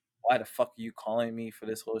 why the fuck are you calling me for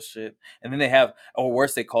this whole shit? And then they have, or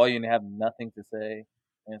worse, they call you and they have nothing to say.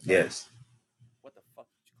 Yes. Like, what the fuck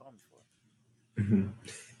did you call me for? Mm-hmm.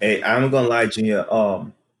 Hey, I'm gonna lie, Junior.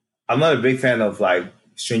 I'm not a big fan of like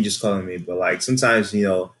strangers calling me, but like sometimes,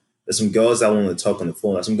 there's some girls that want to talk on the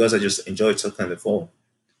phone. Like, some girls that just enjoy talking on the phone.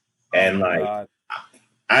 And like,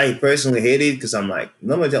 I personally hate it, because I'm like,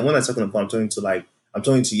 normally when I talk on the phone, I'm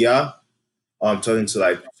talking to y'all, or I'm talking to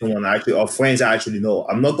like someone or friends I actually know.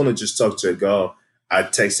 I'm not gonna just talk to a girl I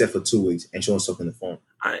text her for 2 weeks and she wants to talk on the phone.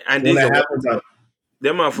 And them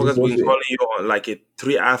motherfuckers been calling you on like at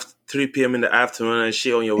 3 p.m. in the afternoon and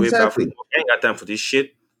shit on your way back. I ain't got time for this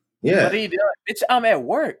shit. Yeah. What are you doing? Bitch, I'm at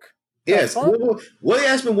work. Yes. What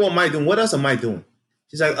asked me, what am I doing? What else am I doing?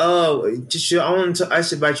 She's like, oh, I want to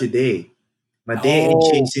ask you about your day. My day ain't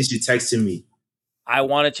changed since you texted me. I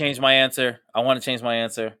want to change my answer. I'm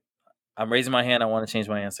raising my hand. I want to change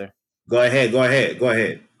my answer. Go ahead.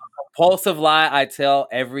 Compulsive lie I tell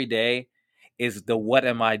every day is the what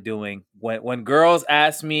am I doing? When girls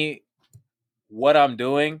ask me what I'm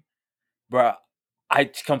doing, bro,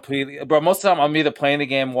 most of the time I'm either playing the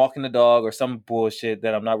game, walking the dog, or some bullshit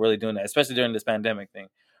that I'm not really doing that, especially during this pandemic thing.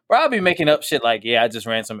 Bro, I'll be making up shit like, I just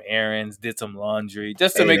ran some errands, did some laundry,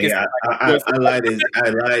 just to make it. I lied.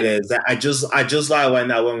 I just lied right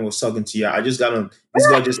now when we was talking to you. I just got on. This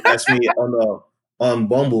girl just asked me on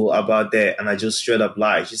Bumble about that, and I just straight up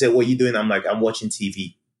lied. She said, "What are you doing?" I'm like, "I'm watching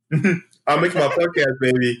TV. I'm making my podcast,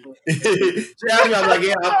 baby." She asked me, I'm like,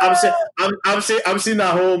 "Yeah, I'm sitting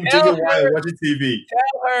at home drinking wine and watching TV."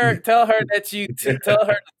 Tell her to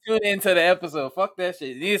tune into the episode. Fuck that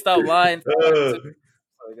shit. You need to stop lying.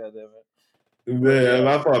 God damn it. Man,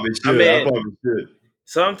 I probably should.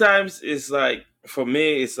 Sometimes it's like, for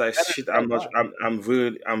me, it's like shit. I'm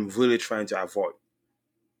really trying to avoid.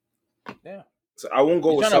 Yeah. So I won't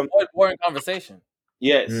go with some avoid boring conversation.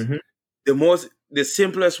 Yes. Mm-hmm. The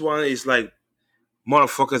simplest one is like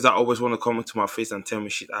motherfuckers that always want to come into my face and tell me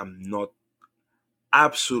shit I'm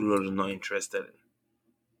absolutely not interested in.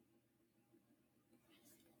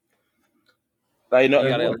 Like,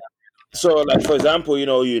 so, like, for example,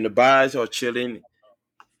 you're in the bars or chilling.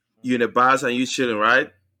 You're in the bars and you chilling,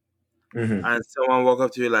 right? Mm-hmm. And someone walk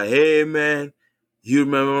up to you like, "Hey, man, you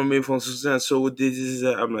remember me from so and so? This is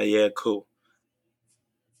that." I'm like, "Yeah, cool."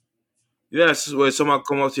 Where someone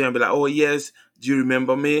come up to you and be like, "Oh, yes, do you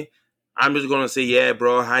remember me?" I'm just gonna say, "Yeah,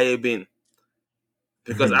 bro, how you been?"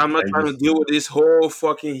 Because I'm not trying to deal with this whole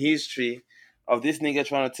fucking history of this nigga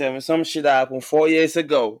trying to tell me some shit that happened 4 years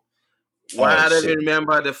ago. Why I don't even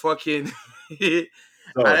remember the fucking. That's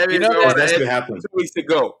what happened 2 weeks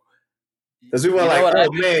ago. Because we were like,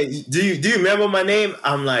 "Oh man, do you remember my name?"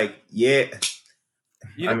 I'm like, "Yeah."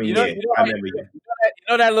 I remember you. You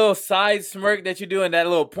know that little side smirk that you do, and that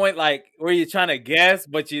little point, like where you're trying to guess,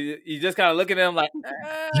 but you just kind of look at them like, you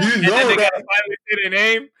know, they gotta finally say their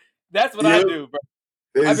name. That's what I do, bro.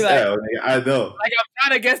 I be like, I know. Like I'm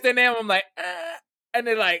trying to guess their name. I'm like, and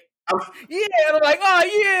they're like, Yeah, and I'm like, oh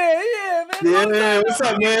yeah, man. Yeah, what's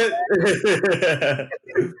up, man?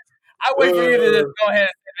 I wait for you to just go ahead and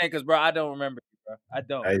say because, bro, I don't remember you, bro. I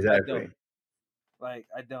don't. Exactly.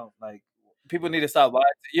 I don't. Like, people need to stop lying.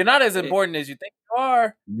 You're not as important as you think you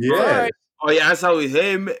are. Yeah. Right. Oh yeah, that's how we.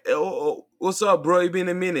 Hey, man, what's up, bro? It's been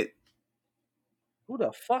a minute. Who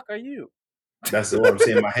the fuck are you? That's what I'm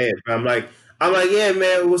saying in my head. I'm like, yeah,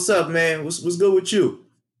 man. What's up, man? What's good with you?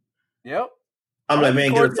 Yep. I'm like,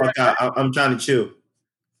 man, get the fuck out. I'm trying to chill.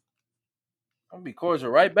 I'm gonna be cordial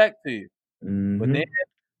right back to you. Mm-hmm. But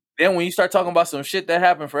then when you start talking about some shit that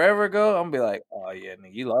happened forever ago, I'm gonna be like, oh yeah,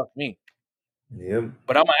 nigga, you lost me. Yeah.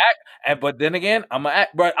 But I'm gonna act. But then again, I'm gonna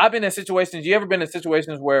act. Bro, I've been in situations. You ever been in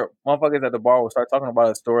situations where motherfuckers at the bar will start talking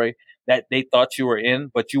about a story that they thought you were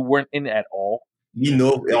in, but you weren't in at all? You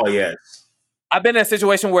know, oh yes. I've been in a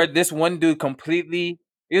situation where this one dude completely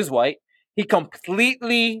is white. He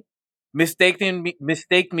completely mistaked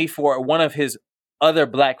me for one of his other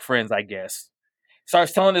black friends, I guess.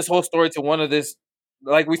 Starts telling this whole story to one of this,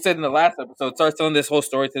 like we said in the last episode, starts telling this whole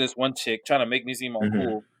story to this one chick, trying to make me seem all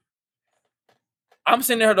cool. I'm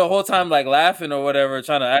sitting there the whole time, like laughing or whatever,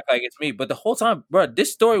 trying to act like it's me. But the whole time, bro,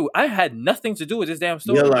 this story, I had nothing to do with this damn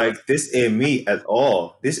story. You're like, this ain't me at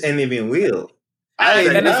all. This ain't even real. I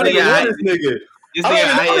this nigga.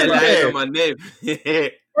 I lied on my name.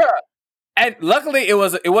 Bro. And luckily, it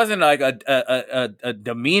wasn't like a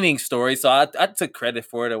demeaning story, so I took credit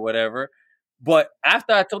for it or whatever. But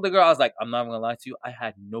after I told the girl, I was like, I'm not gonna lie to you, I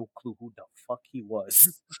had no clue who the fuck he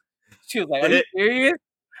was. She was like, are you serious?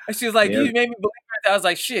 And she was like, you made me believe it. I was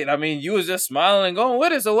like, shit. I mean, you was just smiling and going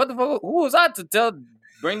with it. So what the fuck? Who was I to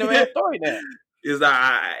bring the man's story down? It's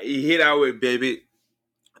like he hit out with, baby.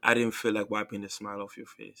 I didn't feel like wiping the smile off your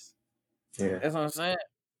face. Yeah, that's what I'm saying.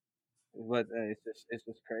 But it's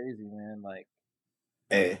just crazy, man. Like,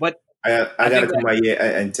 hey, but I gotta come out here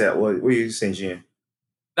and tell what are you saying, Jim?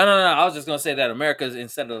 No. I was just gonna say that America,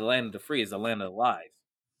 instead of the land of the free, is the land of the lies.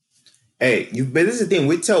 Hey, but this is the thing.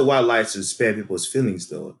 We tell white lies to spare people's feelings,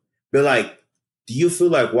 though. But like, do you feel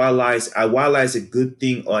like white lies a good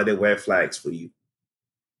thing, or are they red flags for you?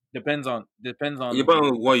 Depends on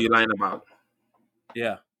what you're lying about.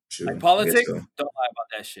 Yeah, true. Like politics, don't lie about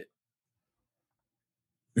that shit.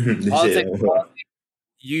 Politics,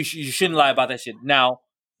 you shouldn't lie about that shit. Now,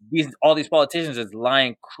 all these politicians is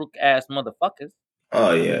lying, crook ass motherfuckers.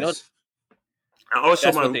 Oh yes. You know, and also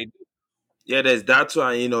that's what they do. Yeah, there's that too,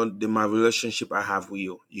 and my relationship I have with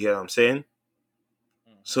you. You hear what I'm saying?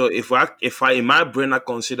 Mm-hmm. So if I in my brain I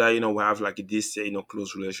consider we have like this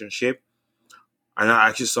close relationship, and I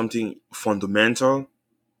ask you something fundamental,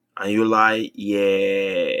 and you lie,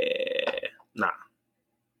 nah.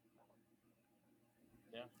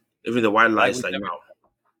 Yeah. Even the white lies like now.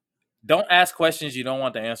 Don't ask questions you don't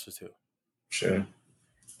want the answer to. Sure.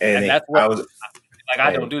 And that's what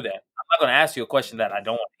I don't do that. I'm not going to ask you a question that I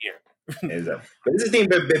don't want to hear. Exactly. But this is the thing,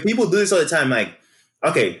 but people do this all the time. Like,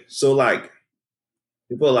 okay, so like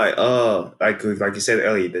people are like you said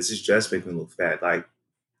earlier, this is just making me look fat. Like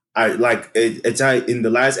it's in the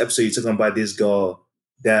last episode you talking about this girl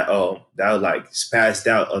that like passed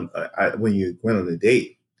out on when you went on a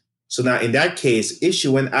date. So now in that case, if she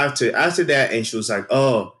went after that and she was like,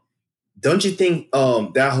 oh, don't you think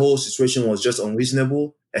that whole situation was just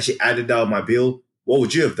unreasonable that she added that on my bill? What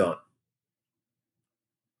would you have done?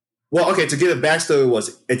 Well, okay, to get a backstory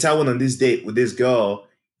was I went on this date with this girl,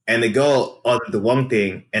 and the girl ordered the wrong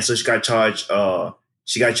thing, and so she got charged a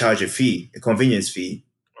fee, a convenience fee,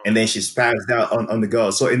 and then she's passed out on the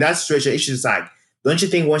girl. So in that situation, she's like, don't you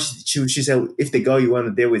think once she said, if the girl you want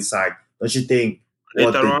to date with is like, don't you think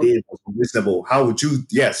what they did was unreasonable? How would you?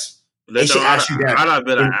 Yes. Later on, I'd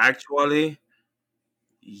be like, actually,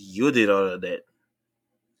 you did all of that.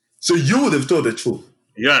 So you would have told the truth.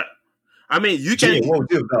 Yeah. I mean, you can. What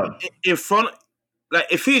would you have done? In front, like,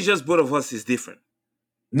 if it's just both of us, it's different.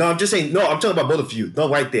 No, I'm just saying, I'm talking about both of you.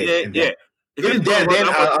 Not right there. Yeah. If it's both of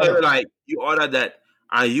us, I'm like, you order that,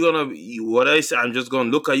 and you're going to, what I say, I'm just going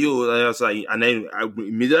to look at you, and I was like, and then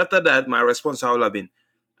immediately after that, my response would have been,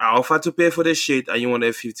 I offered to pay for this shit, and you want a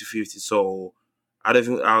 50-50, so I don't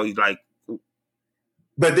think I'll like.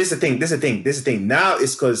 But this is the thing. Now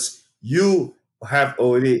it's because you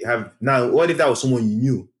already have, now, what if that was someone you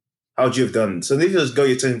knew? How would you have done? So if you just go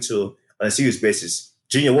your turn to on a serious basis,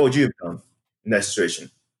 Junior, what would you have done in that situation?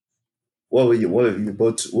 What if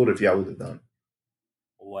y'all would have done?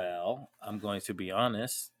 Well, I'm going to be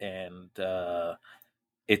honest, and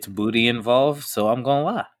it's booty involved, so I'm gonna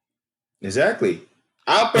lie. Exactly.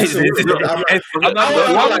 Here's the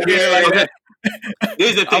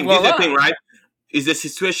thing, right? Is the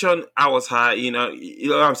situation I was high, you know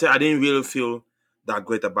what I'm saying? I didn't really feel that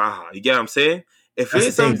great about her. You get what I'm saying? If that's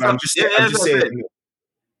the thing, but I'm just saying.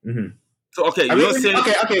 Mm-hmm. So okay,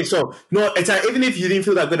 okay. So no, it's like, even if you didn't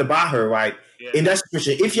feel that good about her, right? Yeah. In that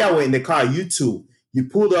situation, if y'all were in the car, you two, you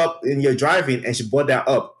pulled up and you're driving, and she brought that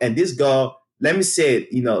up, and this girl, let me say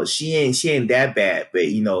it, she ain't that bad, but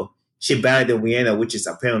she better than Rihanna, which is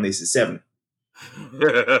apparently is a 7.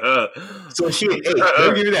 So she an 8.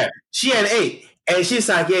 Let me give you that. She an 8, and she's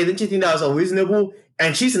like, yeah, didn't you think that was unreasonable?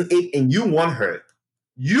 And she's an 8, and you want her.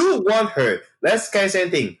 You want her. Let's kind of say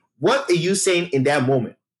anything. What are you saying in that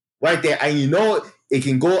moment? Right there, and it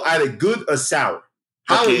can go either good or sour.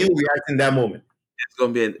 How are you reacting in that moment? It's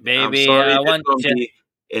gonna be it's gonna be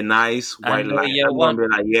a nice white lie. I'm gonna be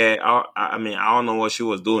like, yeah, I mean, I don't know what she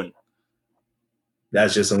was doing.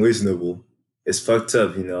 That's just unreasonable. It's fucked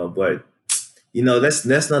up, but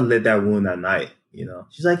let's not let that ruin that night.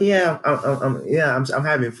 She's like, yeah, I'm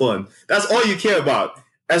having fun. That's all you care about.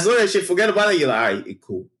 As long as you forget about it, you're like, all right,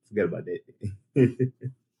 cool, forget about it.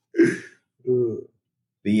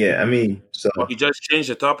 But yeah, I mean, so you just changed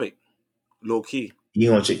the topic, low key.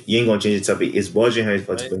 You ain't gonna change the topic. It's budging her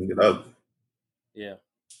for to bring it up. Yeah,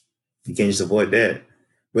 you can't just avoid that.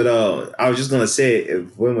 But I was just gonna say,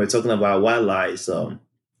 when we're talking about white lies, I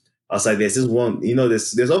was like, there's this one,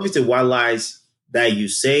 there's obviously white lies that you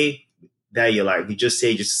say that you're like, you just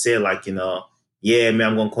say like, yeah, man,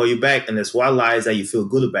 I'm gonna call you back, and there's white lies that you feel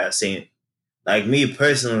good about saying. Like me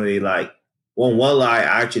personally, like one lie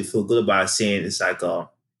I actually feel good about saying, it's like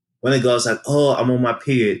when a girl's like, oh, I'm on my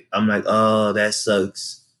period, I'm like, oh, that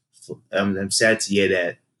sucks. I'm sad to hear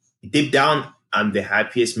that. Deep down, I'm the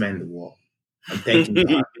happiest man in the world. I'm thanking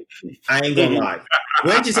God. I ain't gonna lie.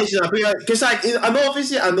 When she says she's on period, because like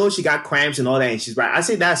I know she got cramps and all that, and she's right. I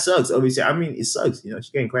say that sucks. Obviously, I mean it sucks. She's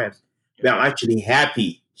getting cramps, but I'm actually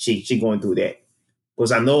happy she going through that,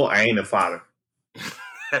 because I know I ain't a father.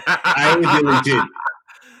 I ain't be legit.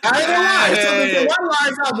 I ain't gonna lie. So the one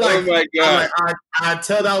line, I'm like, oh my God. I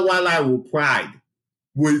tell that one line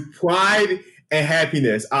with pride and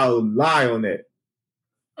happiness. I'll lie on that.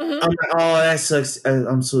 Mm-hmm. I'm like, oh, that sucks.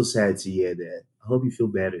 I'm so sad to hear that. I hope you feel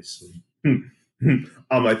better soon.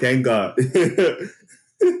 I'm like, thank God.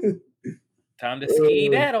 Time to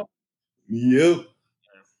ski-daddle. Yep.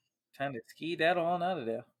 Time to ski-daddle on out of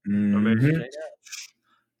there. Mm-hmm.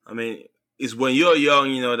 I mean, it's when you're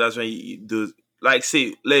young, that's when you do. Like,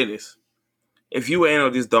 see, ladies, if you were any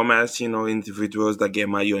of these dumbass, individuals that get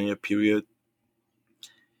mad on your period,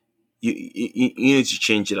 you need to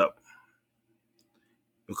change it up.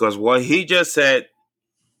 Because what he just said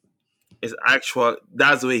is actual.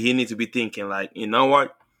 That's the way he needs to be thinking. Like, you know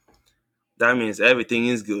what? That means everything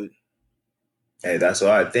is good. Hey, that's what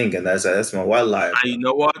I think, and that's my white lie. And you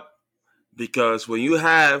know what? Because when you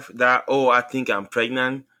have that, oh, I think I'm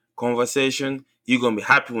pregnant conversation, you're gonna be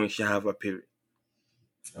happy when she have a period.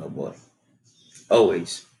 Oh boy.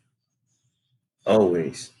 Always.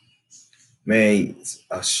 Man,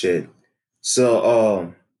 oh shit.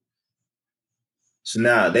 So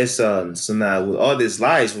now with all these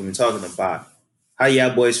lies we've been talking about, how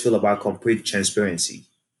y'all boys feel about complete transparency,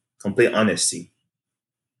 complete honesty?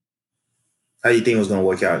 How do you think it was gonna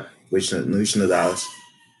work out? Which of the hours?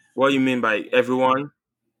 What do you mean by everyone?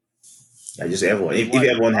 Yeah, just everyone. If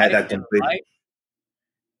everyone had that complete,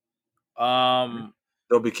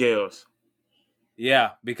 there'll be chaos.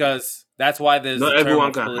 Yeah, because that's why there's not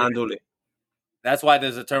everyone can handle it. That's why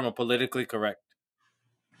there's a term of politically correct.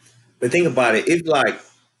 But think about it. If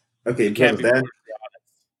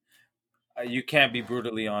you can't be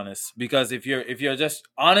brutally honest, because if you're just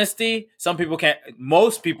honesty,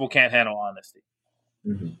 most people can't handle honesty.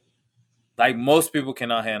 Mm-hmm. Like most people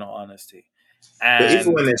cannot handle honesty. And but if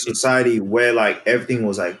we're in a society where like everything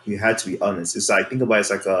was like you had to be honest, it's like think about it's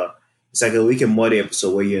like a Rick and Morty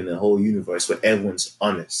episode where you're in the whole universe where everyone's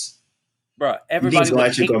honest. Bro, everybody will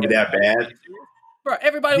actually gonna be that bad. Bro,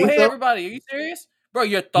 everybody will hate everybody. Are you serious? Bro,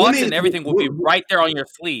 your thoughts and everything will be right there on your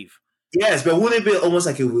sleeve. Yes, but wouldn't it be almost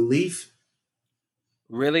like a relief?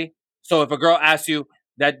 Really? So if a girl asks you,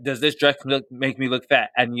 does this dress make me look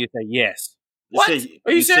fat? And you say yes. What?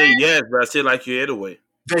 Are you say yes, but I say like you anyway.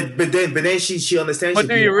 But then she understands. But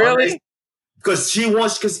do you really? Because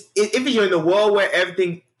if you're in a world where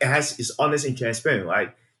everything is honest and transparent,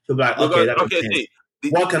 right? She'll be like, okay, that makes sense.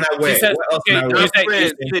 What can I wear? What else can I wear?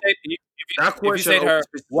 That question always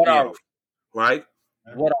pisses me off, right?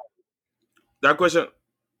 What? That question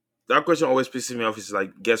always pisses me off. Is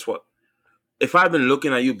like, guess what? If I've been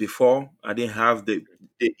looking at you before, I didn't have an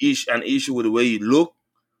issue with the way you look,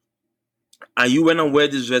 and you went and wear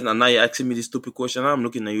this dress, and now you're asking me this stupid question. I'm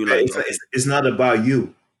looking at you like, it's not about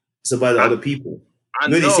you. It's about the other people.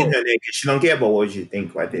 You only seen her naked. She don't care about what you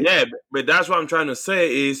think right there. Yeah, but that's what I'm trying to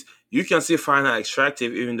say is you can still find her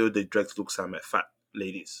attractive even though the dress looks at my fat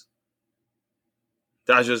ladies.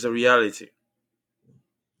 That's just a reality.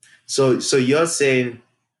 So you're saying.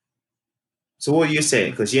 So what are you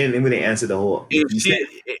saying? Because you didn't really answer the whole.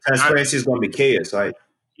 Transparency is going to be chaos, right?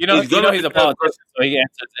 He's a politician, so he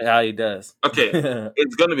answers it how he does. Okay,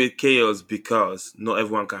 it's going to be chaos because not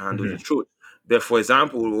everyone can handle the truth. But for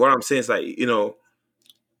example, what I'm saying is like,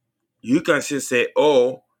 you can still say,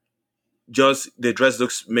 oh, just the dress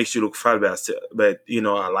makes you look fat, but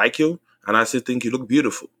I like you and I still think you look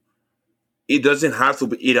beautiful. It doesn't have to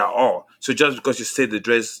be it at all. So just because you say the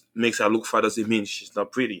dress makes her look fat doesn't mean she's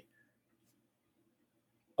not pretty.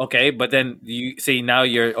 Okay, but then you see now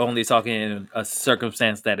you're only talking in a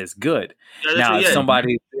circumstance that is good. Now, if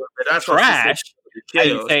somebody trash,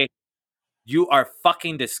 you say you are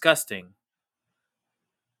fucking disgusting.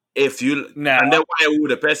 And then why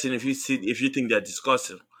would a person if you think they're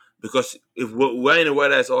disgusting? Because if we're in a way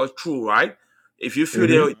that's all true, right? If you feel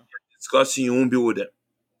they're disgusting, you won't be with them.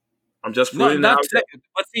 I'm just putting out.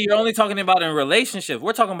 But see, you're only talking about in relationships.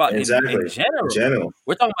 We're talking about in general.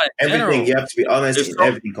 We're talking about everything. You have to be honest in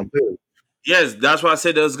everything completely. Yes, that's why I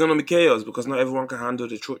said there's gonna be chaos because not everyone can handle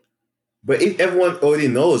the truth. But if everyone already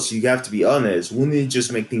knows you have to be honest, wouldn't it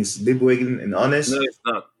just make things liberating and honest? No, it's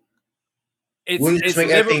not. Wouldn't it just make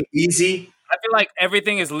everything easy? I feel like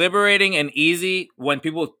everything is liberating and easy when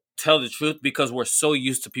people tell the truth because we're so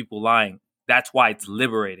used to people lying. That's why it's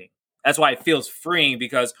liberating. That's why it feels freeing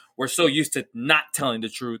because we're so used to not telling the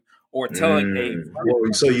truth or telling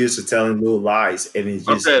we're so used to telling little lies, and it's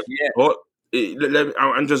just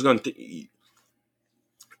I'm just gonna. Do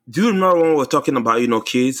you remember when we were talking about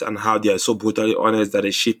kids and how they are so brutally honest that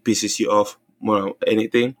the shit pisses you off more than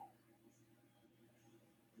anything?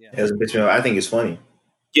 Yeah, I think it's funny.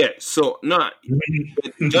 Yeah. So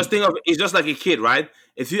just think of it's just like a kid, right?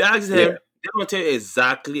 If you ask them, they will tell you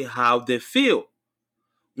exactly how they feel.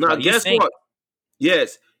 Now, guess what?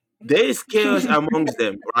 Yes, there is chaos amongst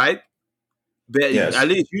them, right? But at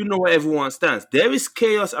least you know where everyone stands. There is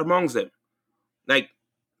chaos amongst them.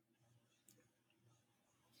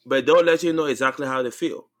 But they'll let you know exactly how they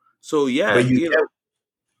feel. So, but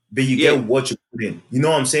you get what you put in. You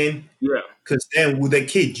know what I'm saying? Yeah. Because then with a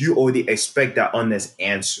kid, you already expect that honest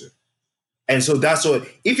answer. And so that's what,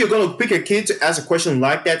 if you're going to pick a kid to ask a question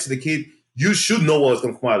like that to the kid, you should know what's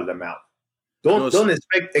going to come out of their mouth. Don't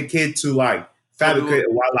expect a kid to fabricate a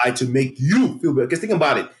white lie to make you feel better. Because think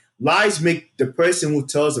about it. Lies make the person who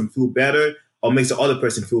tells them feel better or makes the other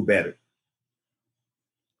person feel better.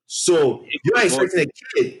 So you're expecting a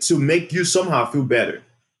kid to make you somehow feel better.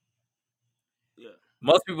 Yeah.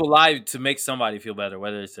 Most people lie to make somebody feel better,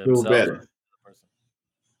 whether it's themselves or the other person.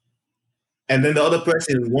 And then the other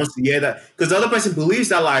person wants to hear that because the other person believes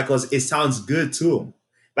that lie because it sounds good to them.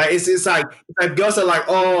 Like it's like girls are like,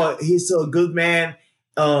 oh, he's so good, man.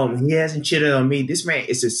 He hasn't cheated on me. This man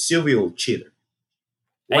is a serial cheater.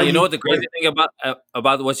 And you know what the crazy thing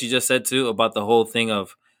about what you just said too, about the whole thing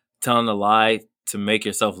of telling a lie to make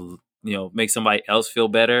yourself, make somebody else feel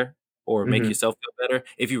better or make yourself feel better.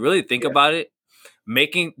 If you really think about it,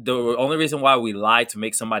 the only reason why we lie to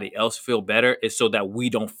make somebody else feel better is so that we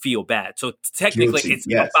don't feel bad. So technically, it's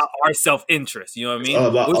about our self-interest. You know what I mean? It's all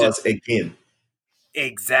about us again.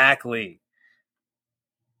 Exactly.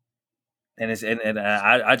 And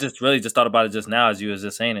I just really just thought about it just now as you was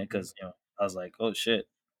just saying it because I was like, oh shit.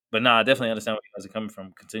 But I definitely understand where you guys are coming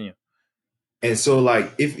from. Continue. And so,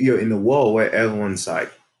 if you're in a world where everyone's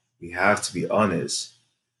like, we have to be honest,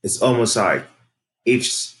 it's almost like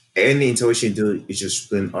if any intuition you do is just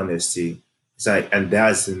plain honesty. It's like, and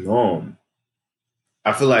that's the norm.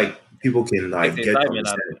 I feel like people can get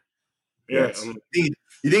understanding. Yes. You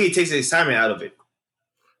think it takes the excitement out of it?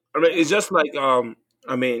 I mean, it's just like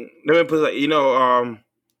let me put it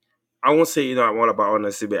I won't say I'm all about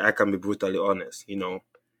honesty, but I can be brutally honest.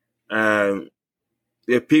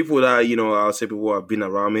 The people that I'll say people who have been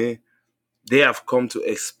around me, they have come to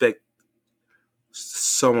expect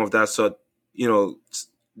some of that sort.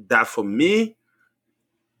 That for me,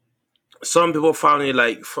 some people found it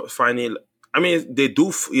I mean, they do.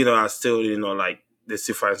 I still they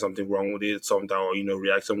still find something wrong with it, something or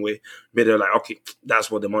react some way, but they're like, okay, that's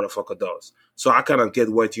what the motherfucker does. So I kind of get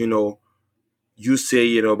what you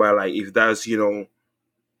say, by if that's the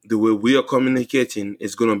way we are communicating,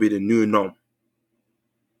 it's gonna be the new norm.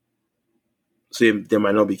 So there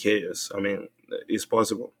might not be chaos. I mean, it's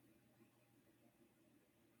possible.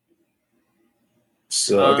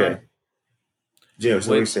 So okay, James,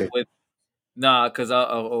 what do you say? Nah, because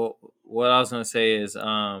what I was gonna say is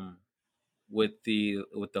with the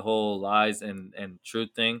whole lies and truth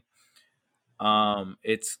thing.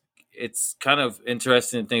 It's kind of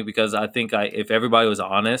interesting thing because I think if everybody was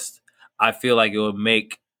honest, I feel like it would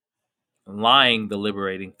make lying the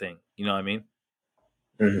liberating thing. You know what I mean?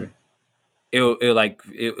 Mm-hmm.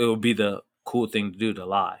 It would be the cool thing to do, to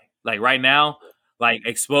lie. Like right now, like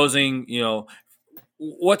exposing,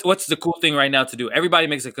 what's the cool thing right now to do? Everybody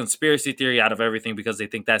makes a conspiracy theory out of everything because they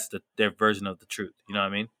think that's their version of the truth. You know what I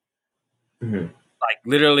mean? Mm-hmm. Like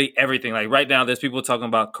literally everything. Like right now, there's people talking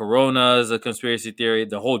about Corona as a conspiracy theory.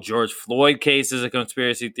 The whole George Floyd case is a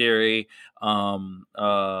conspiracy theory. What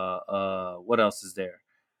else is there?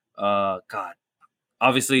 God.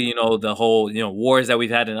 Obviously, the whole, wars that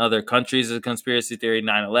we've had in other countries is a conspiracy theory,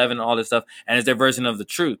 9/11, all this stuff, and it's their version of the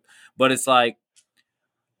truth. But it's like,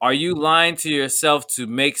 are you lying to yourself to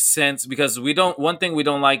make sense? Because one thing we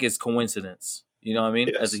don't like is coincidence. You know what I mean?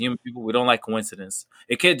 Yes. As a human people, we don't like coincidence.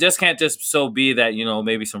 It can't just so be that,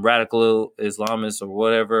 maybe some radical Islamists or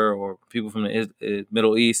whatever, or people from the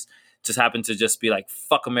Middle East just happen to just be like,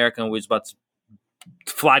 fuck America, and we're just about to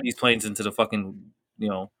fly these planes into the fucking,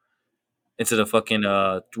 into the fucking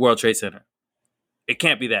World Trade Center. It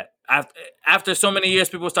can't be that. After so many years,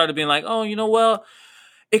 people started being like, oh, well,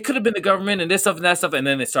 it could have been the government and this stuff and that stuff. And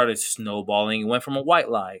then it started snowballing. It went from a white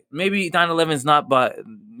lie. Maybe 9/11 is not, but,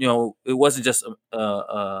 it wasn't just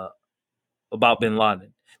about bin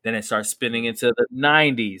Laden. Then it started spinning into the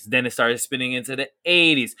 90s. Then it started spinning into the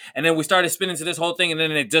 80s. And then we started spinning into this whole thing. And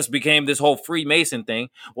then it just became this whole Freemason thing.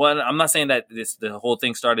 Well, I'm not saying that the whole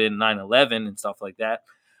thing started in 9/11 and stuff like that.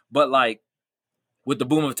 But like with the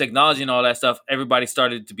boom of technology and all that stuff, everybody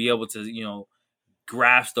started to be able to,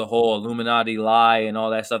 grasp the whole Illuminati lie and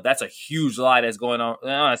all that stuff. That's a huge lie that's going on. I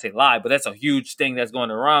don't want to say lie, but that's a huge thing that's going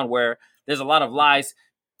around where there's a lot of lies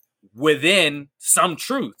within some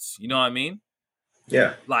truths. You know what I mean?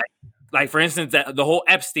 Yeah. Like for instance, the whole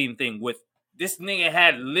Epstein thing with this nigga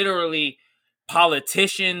had literally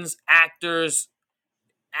politicians, actors,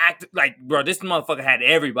 bro, this motherfucker had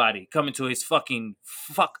everybody coming to his fucking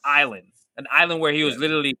fuck island. An island where he was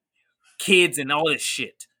literally kids and all this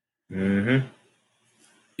shit. Mm-hmm.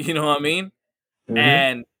 You know what I mean? Mm-hmm.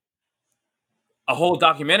 And a whole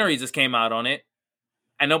documentary just came out on it,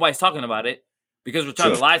 and nobody's talking about it because we're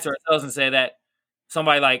trying to lie to ourselves and say that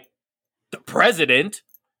somebody like the president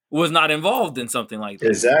was not involved in something like that.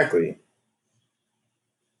 Exactly.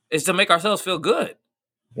 It's to make ourselves feel good.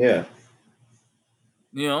 Yeah.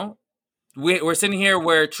 We're sitting here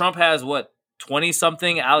where Trump has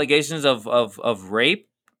 20-something allegations of rape,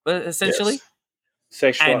 essentially. Yes.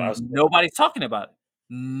 Sexual and aspect. Nobody's talking about it.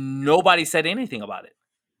 Nobody said anything about it.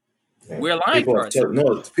 Yeah. We're lying for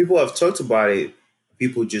ourselves. People have talked about it.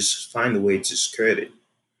 People just find a way to skirt it.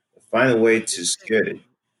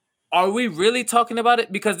 Are we really talking about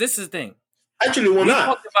it? Because this is the thing. Actually, we're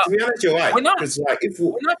not. To be honest, you're right. We're not. Because if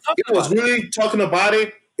it was really talking about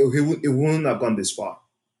it, it wouldn't have gone this far.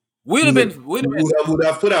 We would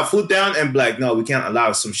have put our foot down and be like, no, we can't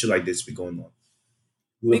allow some shit like this to be going on.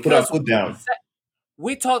 We would put our foot down.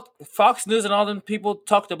 We talked, Fox News and all them people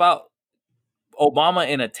talked about Obama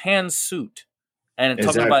in a tan suit and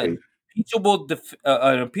talking about an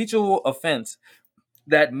impeachable offense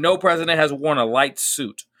that no president has worn a light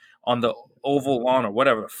suit on the Oval Lawn or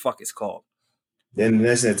whatever the fuck it's called. Then the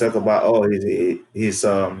next thing they talk about, his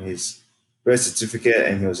birth certificate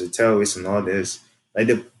and he was a terrorist and all this. Like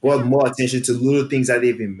they brought more attention to little things that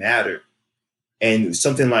didn't even matter. And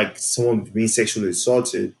something like someone being sexually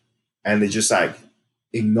assaulted and they just like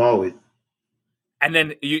ignore it. And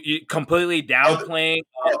then you completely downplaying.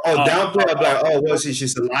 Downplay. Was he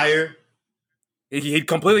just a liar? He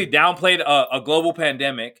completely downplayed a global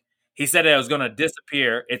pandemic. He said that it was going to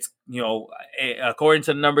disappear. It's, according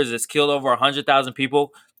to the numbers, it's killed over 100,000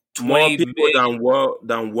 people. More people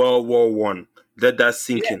than World War I. Let that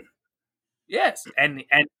sink in. Yes, and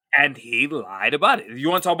he lied about it. You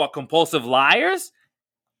want to talk about compulsive liars?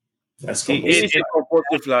 That's he's a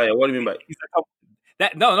compulsive liar. What do you mean by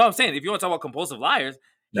that? No, I'm saying if you want to talk about compulsive liars,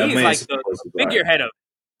 he's like the figurehead of.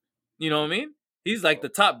 You know what I mean? He's like the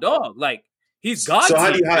top dog. Like he's God. So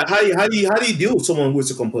how do you deal with someone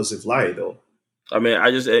who's a compulsive liar though? I mean,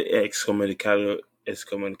 I just excommunicado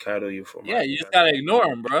you from. Yeah, you just gotta ignore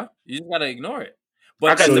him, bro. You just gotta ignore it.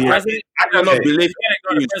 But I cannot believe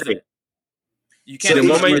you say. You can't. So the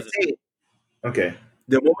moment you say, okay,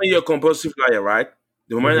 the moment you're a compulsive liar, right?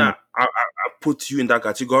 The moment I put you in that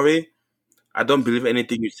category, I don't believe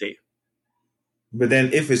anything you say. But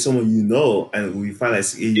then, if it's someone you know, and we find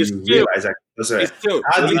that you realize that, when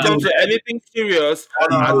it comes to anything serious,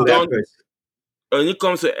 when it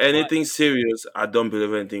comes to anything serious, I don't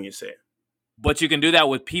believe anything you say. But you can do that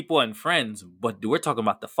with people and friends. But we're talking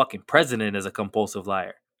about the fucking president as a compulsive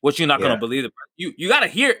liar. What you're not gonna believe? You gotta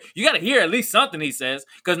hear at least something he says,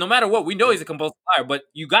 because no matter what, we know he's a compulsive liar. But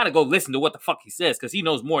you gotta go listen to what the fuck he says, because he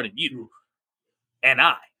knows more than you and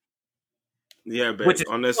I. Yeah, but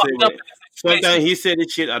honestly, sometimes he said the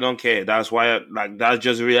shit. I don't care. That's why, that's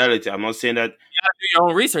just reality. I'm not saying that. You gotta do your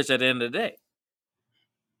own research at the end of the day,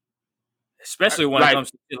 especially when it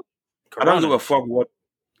comes to Corona. I don't give a fuck what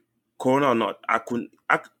Corona or not.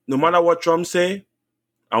 No matter what Trump say,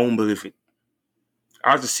 I won't believe it.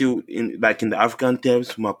 I have to see in the African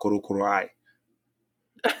terms, my koro eye.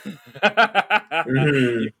 Corona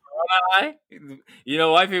eye? You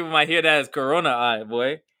know, white people might hear that as Corona eye,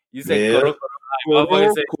 boy. You say koro eye.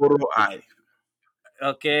 Koro eye.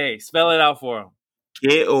 Okay, spell it out for him.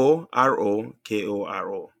 Koro.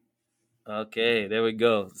 Okay, there we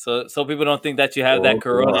go. So people don't think that you have that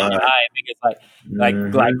Corona in your eye. I think it's like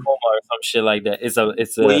glaucoma or some shit like that. It's a.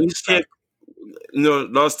 When you say,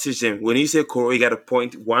 last teaching, when you say Koro, you gotta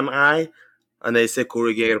point one eye, and they say Koro,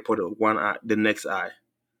 you gotta put one eye, the next eye.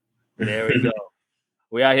 There we go.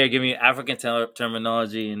 We out here giving African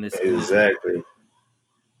terminology in this. Exactly.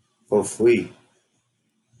 For free.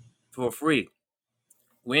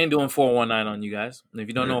 We ain't doing 419 on you guys. And if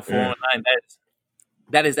you don't know 419,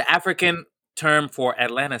 that is the African term for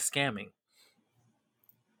Atlanta scamming.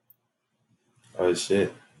 Oh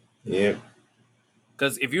shit! Yeah.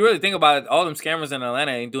 Because if you really think about it, all them scammers in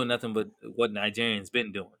Atlanta ain't doing nothing but what Nigerians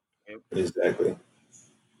been doing. Exactly.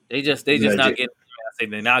 They just not getting. I say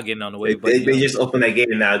they're not getting on the way, but they just open that gate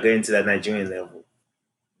and now getting to that Nigerian level.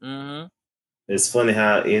 Mm-hmm. It's funny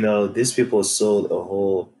how these people sold a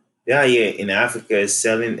whole. Yeah, in Africa,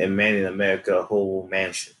 selling a man in America a whole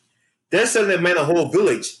mansion. They're selling a man a whole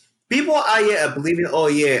village. People out here are believing, oh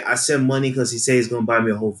yeah, I send money because he says he's gonna buy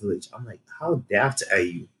me a whole village. I'm like, how daft are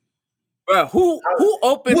you? Bro, who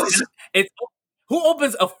opens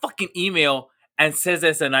a fucking email and says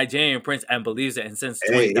it's a Nigerian prince and believes it and sends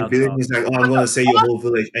 $20,000? He's like, oh, I'm gonna sell you a whole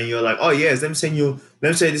village, and you're like, oh yes, let me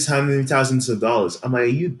say this how many thousands of dollars. I'm like, are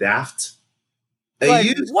you daft? Are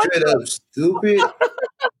you straight up stupid?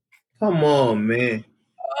 Come on, man.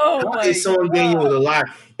 Oh, how is someone getting you with a lie?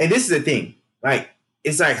 And this is the thing,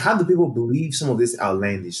 it's like, how do people believe some of these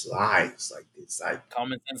outlandish lies like this? Like,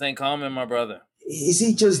 common sense ain't common, my brother. Is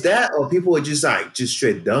it just that, or people are just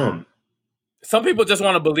straight dumb? Some people just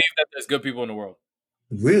want to believe that there's good people in the world.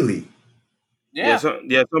 Really? Yeah. Some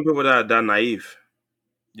people that are naive.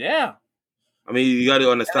 Yeah. I mean, you got to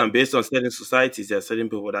understand, based on certain societies, there are certain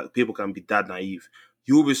people that people can be that naive.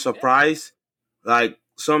 You'll be surprised. Like,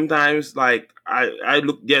 sometimes, I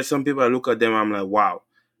look, some people, I look at them, I'm like, wow,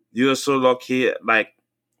 you're so lucky. Like,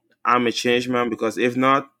 I'm a changed man, because if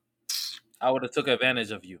not, I would have took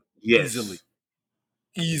advantage of you. Yes.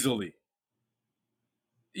 Easily.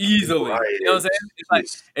 You know what I'm saying?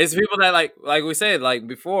 It's people that like we said, like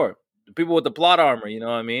before, the people with the plot armor, you know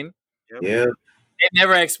what I mean? Yeah. They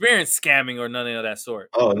never experienced scamming or nothing of that sort.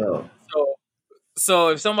 Oh no. So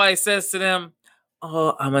if somebody says to them,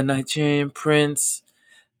 "Oh, I'm a Nigerian prince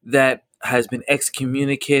that has been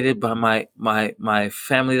excommunicated by my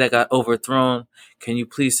family that got overthrown. Can you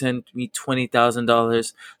please send me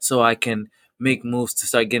 $20,000 so I can make moves to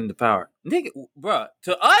start getting the power?" Nigga, bro,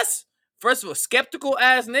 to us, first of all, skeptical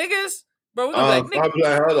ass niggas, bro. We I'm like,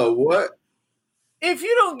 hold on, what? If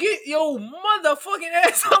you don't get your motherfucking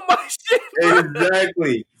ass on my shit, bro.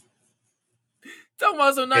 Exactly. Talking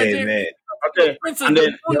about some Nigerian. Hey, man. Okay. And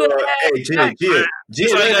then,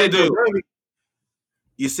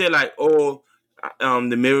 you say like, oh,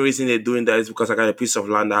 the main reason they're doing that is because I got a piece of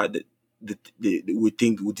land that we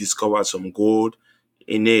think we discovered some gold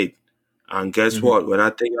in it. And guess what? When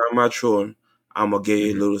I take out my throne, I'm gonna get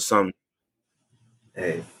you a little something.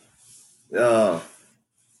 Hey.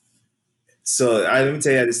 So let me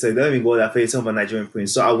tell you this story. Let me go that face of a Nigerian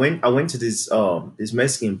prince. So I went to this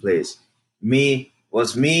Mexican place. Me,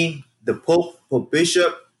 the Pope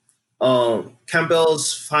Bishop,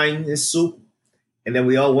 Campbell's fine soup, and then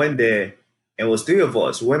we all went there. And it was three of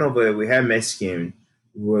us. We went over there. We had Mexican.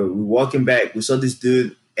 We were walking back. We saw this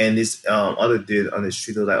dude and this other dude on the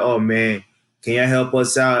street. They was like, "Oh man, can you help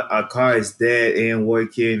us out? Our car is dead. It ain't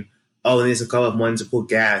working. Oh, we need a couple of money to put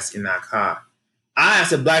gas in our car." I,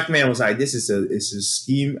 as a black man, was like, "This is it's a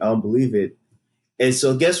scheme. I don't believe it." And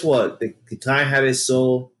so, guess what? The client had his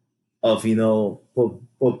soul of Pope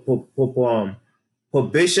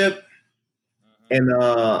Bishop and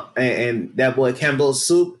that boy Campbell's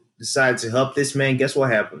soup decided to help this man. Guess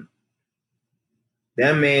what happened?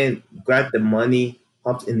 That man grabbed the money,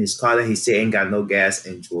 hopped in his car that he said ain't got no gas,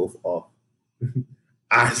 and drove off.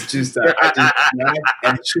 I just snapped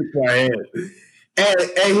and shook my head.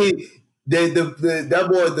 And he, that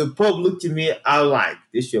boy, the Pope looked at me. I was like,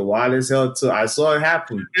 this shit wild as hell too. I saw it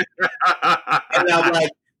happen. And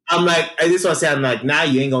I'm like, and this one say, I'm like, nah,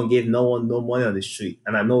 you ain't gonna give no one no money on the street.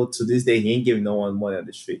 And I know to this day he ain't giving no one money on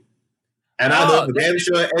the street. And I know for damn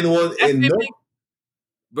sure anyone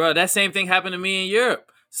bro, that same thing happened to me in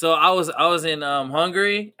Europe. So I was in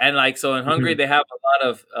Hungary, and like so in Hungary they have a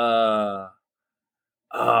lot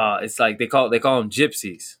of it's like they call them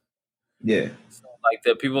gypsies. Yeah. So, like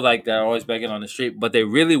the people like that are always begging on the street, but they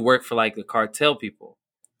really work for like the cartel people.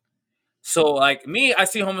 So like me, I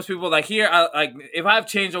see homeless people like here. I like if I have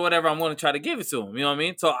change or whatever, I'm going to try to give it to them. You know what I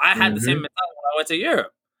mean? So I had the same mentality when I went to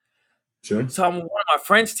Europe. Sure. So I'm with one of my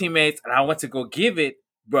French teammates, and I went to go give it.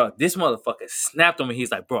 Bro, this motherfucker snapped on me.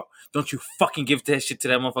 He's like, bro, don't you fucking give that shit to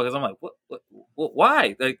that motherfuckers. I'm like, what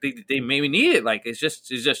why? Like they made me need it. Like it's just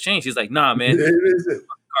changed. He's like, nah, man.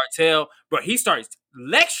 Cartel. Bro, he starts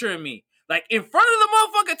lecturing me. Like in front of the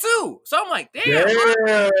motherfucker too. So I'm like, damn.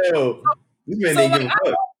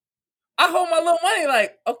 I hold my little money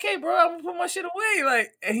like, okay, bro, I'm gonna put my shit away.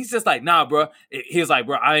 Like, and he's just like, nah, bro. He was like,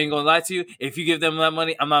 bro, I ain't gonna lie to you. If you give them that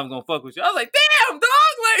money, I'm not even gonna fuck with you. I was like, damn, dog.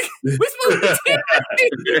 Like, we supposed to be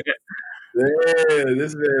teammates. Yeah,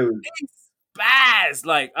 this man spaz.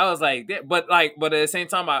 Like, I was like, but at the same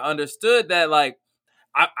time, I understood that like,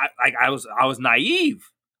 I was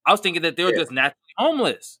naive. I was thinking that they were just naturally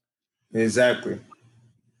homeless. Exactly.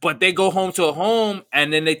 But they go home to a home,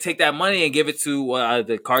 and then they take that money and give it to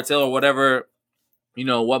the cartel or whatever, you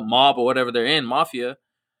know, what mob or whatever they're in, mafia.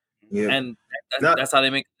 Yeah. And that's how they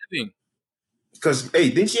make a living. Because, hey,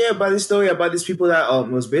 didn't you hear about this story about these people that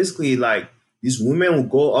was basically like these women will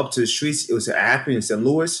go up to the streets? It was happening in St.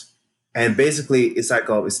 Louis. And basically, it's like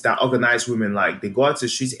it's that organized women. Like, they go out to the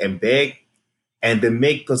streets and beg, and they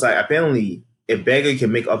make, because like, apparently a beggar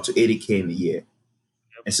can make up to $80K in a year.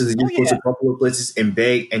 And so they just go to a couple of places and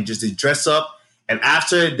beg and just they dress up. And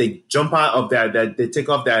after they jump out of that they take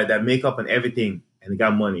off that makeup and everything and they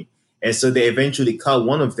got money. And so they eventually caught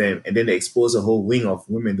one of them and then they expose a whole wing of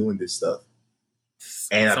women doing this stuff.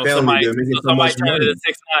 And so apparently they're making so much money.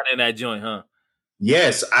 6ix9ine in that joint, huh?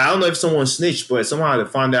 Yes. I don't know if someone snitched, but somehow they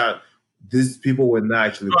found out these people were not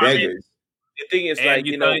actually beggars. The thing is, and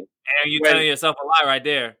you telling yourself a lie right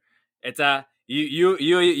there. It's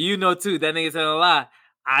you know too, that nigga's telling a lie.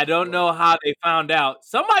 I don't know how they found out.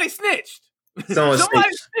 Somebody snitched. Someone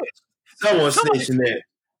snitched in there.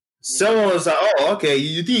 Someone was like, "Oh, okay.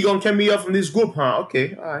 You think you're gonna carry me up from this group, huh?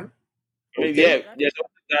 Okay, all right." Okay. Yeah.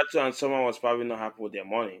 That too, and someone was probably not happy with their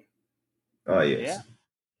money. Oh yes. Yeah.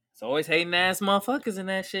 It's always hating ass motherfuckers in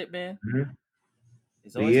that shit, man. Mm-hmm.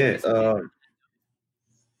 It's always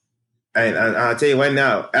and I'll tell you right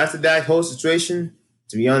now, after that whole situation,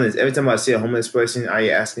 to be honest, every time I see a homeless person, I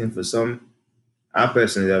asking for some. I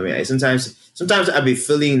personally, I mean, sometimes I be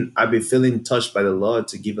feeling touched by the Lord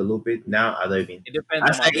to give a little bit. Now I don't even. It depends.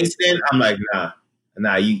 After that incident, I'm like,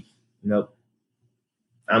 nah, you nope.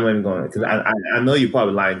 I'm not even going because I know you're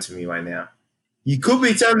probably lying to me right now. You could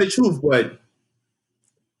be telling the truth, but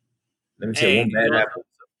let me say one bad apple.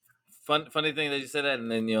 Funny thing that you said that,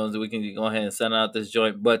 and then we can go ahead and send out this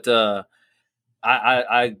joint. But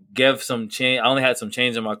I gave some change. I only had some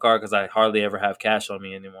change in my car because I hardly ever have cash on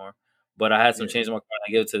me anymore. But I had some change in my car and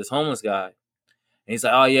I gave it to this homeless guy. And he's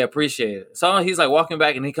like, oh, yeah, appreciate it. So he's like walking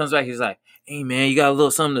back and he comes back. He's like, hey, man, you got a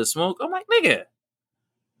little something to smoke? I'm like, nigga.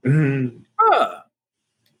 Bruh.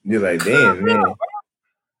 You're like, damn, man.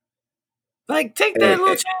 Like, take that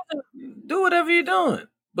little chance and do whatever you're doing.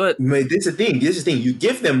 But man, this is the thing. You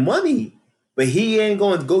give them money, but he ain't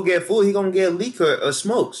going to go get food. He going to get liquor or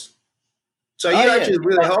smokes. So you're actually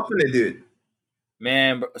really helping the dude.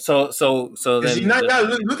 Man, so then you not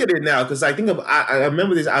look at it now because I think I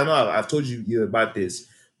remember this. I know I've told you about this,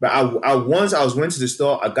 but I went to the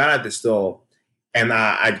store. I got at the store, and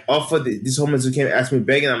I offered this homeless who came ask me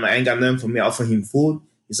begging. I'm like, I ain't got nothing for me. I offer him food.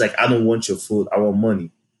 He's like, I don't want your food. I want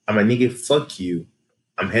money. I'm like, nigga, fuck you.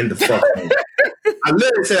 I'm heading the fuck home. I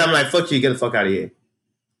literally said, I'm like, fuck you. Get the fuck out of here.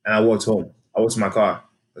 And I walked home. I walked to my car.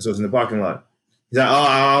 So I was in the parking lot. He's like, oh,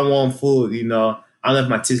 I want food. I don't know if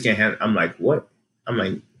my teeth can handle. I'm like, what? I'm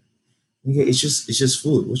like, yeah, it's just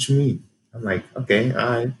food. What you mean? I'm like, okay, all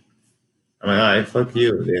right. I'm like, all right, fuck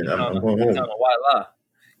you. Then I'm going home. Why lie?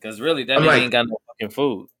 Because really, that nigga ain't got no fucking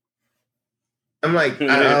food. I'm like,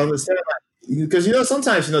 I understand. Because,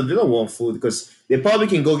 sometimes, they don't want food because they probably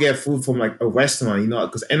can go get food from like a restaurant,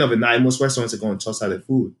 because end of the night, most restaurants are going to toss out their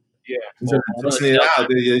food. Yeah.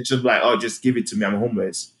 They're just like, oh, just give it to me. I'm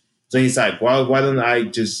homeless. So he's like, why don't I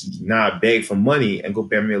just not beg for money and go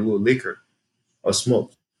buy me a little liquor or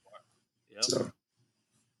smoke? Yep.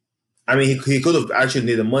 I mean, he could have actually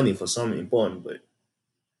needed money for something important, but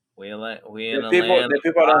we in the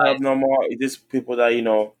people don't have no more. It's people that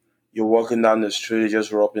you're walking down the street,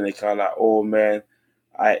 just roll up in the car like, oh man,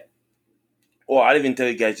 I didn't even tell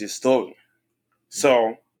you guys this story.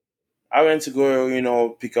 So I went to go,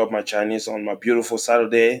 pick up my Chinese on my beautiful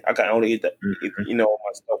Saturday. I can only eat that, my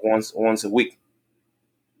stuff once a week.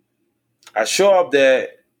 I show up there.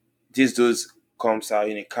 This dude comes out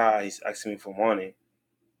in a car. He's asking me for money.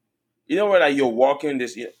 You know where like you're walking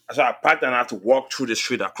this? So I parked and I have to walk through the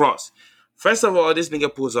street across. First of all, this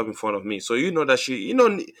nigga pulls up in front of me, so you know that shit.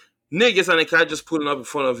 Niggas and the car just pulling up in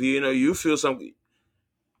front of you. You feel something.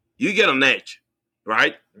 You get on edge,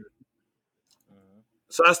 right?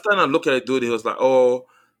 So I stand and look at the dude. He was like, "Oh,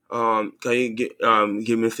 can you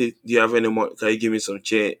give me? Do you have any more? Can you give me some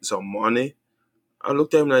money?" I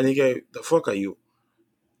looked at him like, "Nigga, the fuck are you?"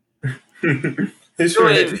 It's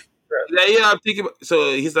I'm thinking.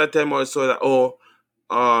 So he's like telling me so that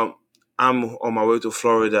I'm on my way to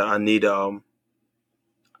Florida. I need I'm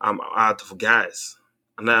out of gas.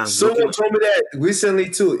 And someone told me that recently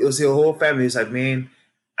too. It was your whole family. It's like, man,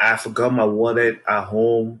 I forgot my wallet at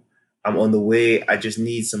home. I'm on the way. I just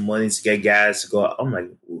need some money to get gas to go. I'm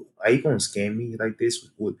like, are you gonna scam me like this?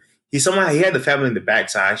 He had the family in the back.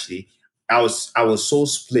 So actually, I was so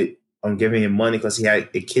split on giving him money because he had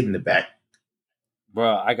a kid in the back.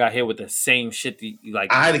 Bro, I got hit with the same shit that you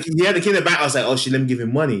like. He had a kid in the back. I was like, oh shit, let me give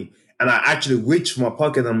him money. And I actually reached for my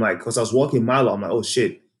pocket. I'm like, because I was walking Milo. I'm like, oh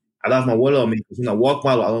shit, I left my wallet on me. Because when I walk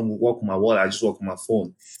Milo, I don't walk with my wallet. I just walk with my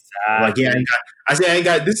phone. I'm like, yeah, I ain't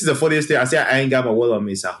got. This is the funniest thing. I said, I ain't got my wallet on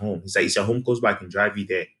me. It's at home. He's like, it's your home close by. I can drive you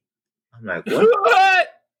there. I'm like, what? What?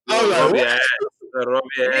 I'm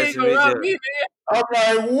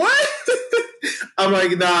like, what? I'm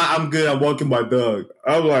like, nah, I'm good. I'm walking my dog.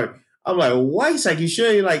 I'm like, what? He's like, you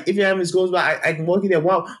sure? You're like, if your ambulance goes by, I can walk in there.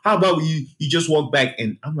 Wow. How about you just walk back?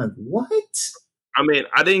 And I'm like, what? I mean,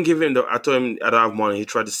 I didn't give him I told him I don't have money. He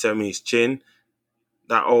tried to sell me his chain.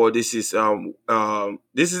 That this is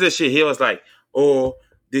the shit. He was like, oh,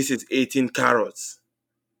 this is 18 carats.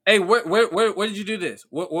 Hey, where did you do this?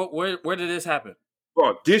 Where did this happen?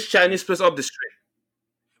 Bro, this Chinese place up the street.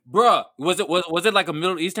 Bro, was it like a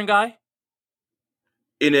Middle Eastern guy?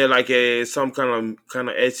 In some kind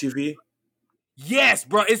of SUV. Yes,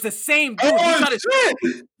 bro, it's the same dude. Shit.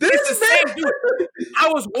 It's the same dude. I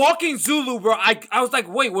was walking Zulu, bro. I was like,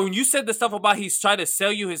 wait, when you said the stuff about he's trying to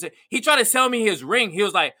sell you he tried to sell me his ring. He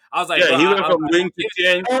was like, I was like, yeah, bro, he went from ring to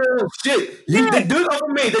chain. Oh shit! The dude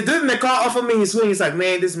offered me. The dude in the car offered me his ring. He's like,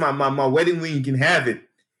 man, this is my wedding ring. You can have it.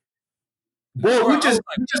 Boy, we just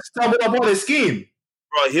stumbled upon a scheme.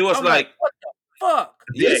 Bro, he was like, what the fuck?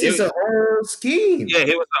 This is a whole scheme. Yeah,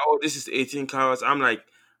 he was like, oh, this is 18 carats. I'm like,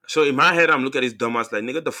 so in my head, I'm looking at this dumbass like,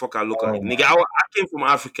 nigga, the fuck I look like? Nigga, I came from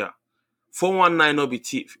Africa. 419 no be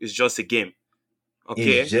thief. It's just a game.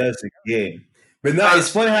 Okay? It's just a game. But no, it's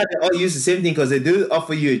funny how they all use the same thing because they do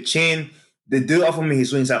offer you a chain. They do offer me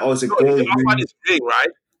his ring. It's like, oh, it's a gold ring. His ring, right?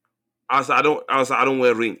 I was like, I don't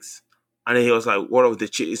wear rings. And then he was like, what of the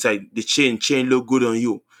chain? It's like, the chain look good on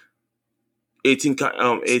you. 18 carats.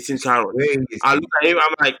 I look at him,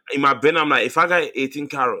 I'm like, in my brain, I'm like, if I got 18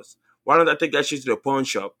 carats, why don't I take that shit to the pawn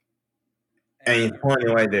shop? And you're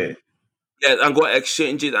pointing right there. Yeah, and go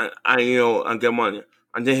exchange it and get money.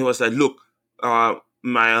 And then he was like, look,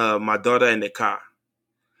 my daughter in the car.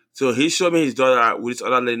 So he showed me his daughter with his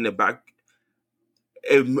other lady in the back.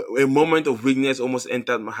 A moment of weakness almost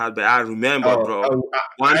entered my heart, but I remember, bro.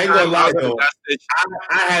 I ain't gonna lie, though.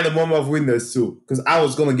 I had a moment of weakness too, because I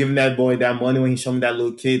was gonna give that boy that money when he showed me that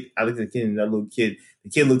little kid. I looked at the kid and that little kid. The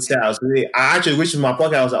kid looked sad. I actually reached in my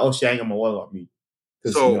pocket. I was like, oh shit, I ain't got my wallet on me.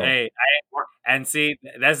 So and see,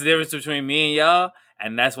 that's the difference between me and y'all,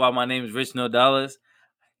 and that's why my name is Rich No Dollars.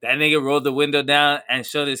 That nigga rolled the window down and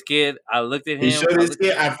showed his kid. I looked at him. He showed his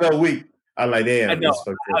kid. I felt weak. I'm like, damn. I looked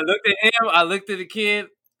at him. I looked at the kid.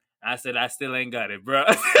 I said, I still ain't got it, bro.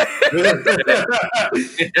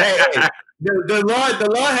 The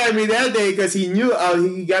Lord had me that day because he knew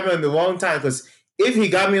he got me on the wrong time. Because if he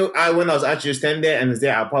got me when I was actually standing there and was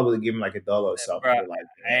there, I'd probably give him like $1 or something. Bro, like,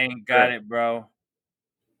 I ain't got it, bro.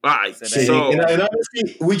 Right. So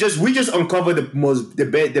honestly, we just uncovered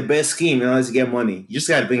the best scheme in order to get money. You just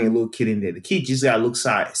gotta bring a little kid in there. The kid just gotta look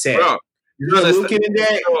sad. Bro, you got a little kid in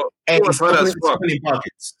there, and he's opening so many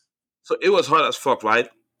pockets. So it was hard as fuck, right?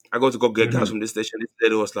 I go get gas from this station. This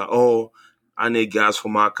lady was like, "Oh, I need gas for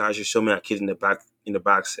my car." She showed me a kid in the back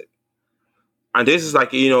seat, and this is like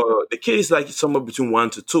the kid is like somewhere between 1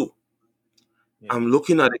 to 2. Yeah. I'm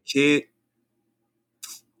looking at the kid.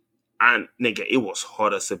 And nigga, it was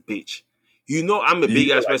hot as a bitch. I'm a big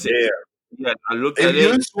ass person. Yeah, I looked If at it.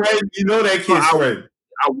 you sweat, you know that kid sweat.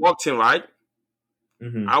 I walked in, right?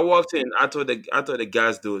 Mm-hmm. I walked in. I told the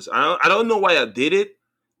guys those. I don't know why I did it.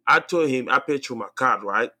 I told him I paid through my card,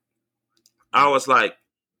 right? I was like,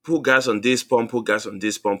 put gas on this pump, put gas on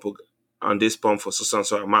this pump, put on this pump for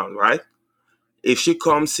so amount, right? If she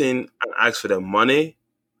comes in and asks for the money,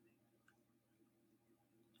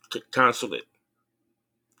 cancel it.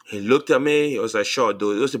 He looked at me. He was like, sure,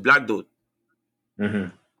 dude. It was a black dude. Mm-hmm.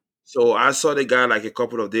 So I saw the guy like a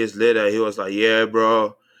couple of days later. He was like, yeah,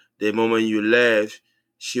 bro. The moment you left,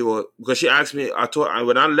 because she asked me.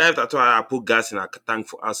 When I left, I told her I put gas in a tank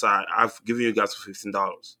for outside. I've given you gas for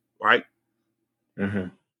 $15, right? Mm-hmm.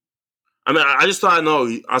 I mean, I just thought I know.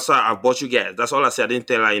 I bought you gas. That's all I said. I didn't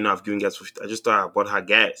tell her, I've given gas for 50. I just thought I bought her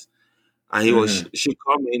gas. And she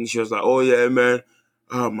come in. She was like, oh yeah, man.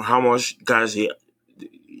 How much gas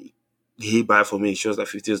he buy for me? She was like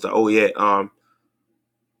 50. He was like, oh yeah.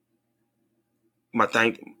 My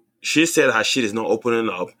tank. She said her shit is not opening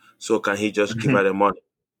up, so can he just give her the money?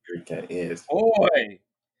 Yes. Boy.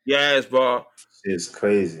 Yes, bro. It's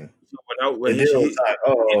crazy. So when he told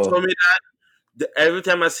me that, every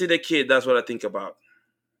time I see the kid, that's what I think about.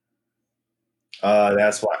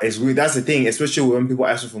 That's why it's weird. That's the thing, especially when people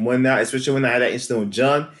ask for money now, especially when I had that incident with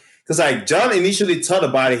John. Because like John initially thought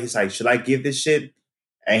about it, he's like, should I give this shit?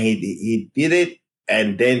 And he did it,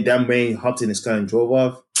 and then that man hopped in his car and drove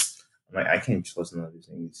off. I'm like, I can't trust none of these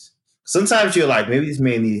things. Sometimes you're like, maybe this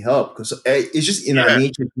man need help because it's just in our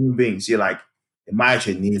nature, human beings. You're like, it might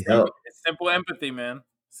actually need help. It's simple empathy, man.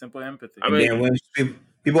 Simple empathy. And then when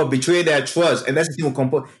people betray their trust, and that's the thing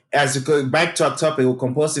with as you go back to our topic with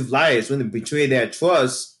compulsive liars, when they betray their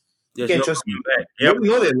trust, you can't trust them. Yep. You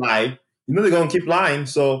know they lie. You know they're gonna keep lying.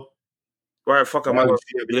 So why fuck am I gonna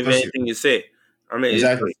believe anything you say? I mean,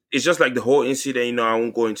 exactly. It's just like the whole incident. I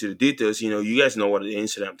won't go into the details. You guys know what the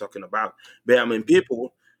incident I'm talking about. But I mean,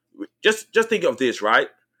 people, just think of this, right?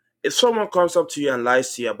 If someone comes up to you and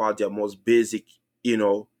lies to you about their most basic,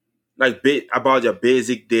 about their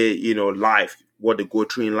basic day, life, what they go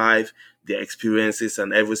through in life, their experiences,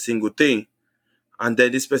 and every single thing, and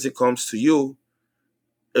then this person comes to you,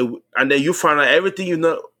 and then you find out everything you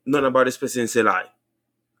know about this person is a lie,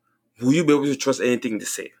 will you be able to trust anything they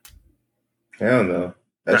say? Hell no.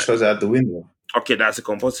 That trust out the window. Okay, that's a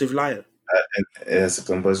compulsive liar. It's a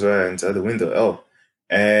compulsive liar into the window. Oh,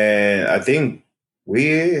 and I think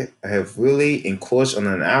we have really encroached on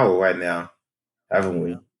an hour right now, haven't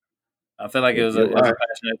we? I feel like it was a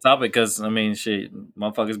passionate topic because, I mean, shit,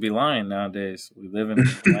 motherfuckers be lying nowadays. We live in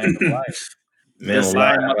the land of life. Man,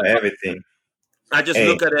 lie about everything. I just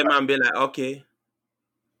look at them and be like, okay.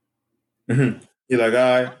 You're like,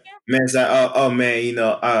 all right. Man, it's like, oh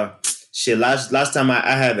man, shit. Last time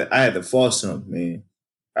I had the foursome, man.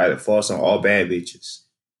 I had to force on all bad bitches.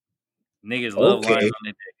 Niggas love lying on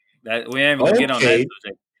their dick. We ain't even gonna get on that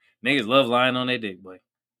subject. Niggas love lying on their dick, boy.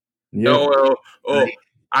 Yep.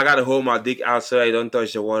 I gotta hold my dick outside. I don't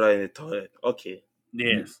touch the water in the toilet. Okay.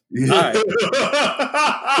 Yes. All right.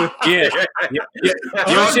 Yeah.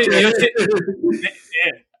 Your shit.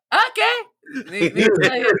 Yeah. Okay.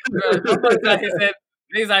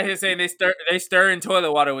 Niggas out here saying they stir in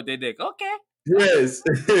toilet water with their dick. Okay. Yes.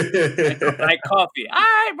 like coffee. All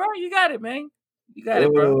right, bro. You got it, man. You got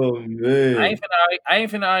it, bro. Oh man. I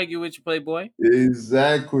ain't finna argue with you, Playboy.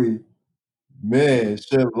 Exactly. Man,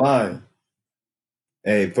 shit line.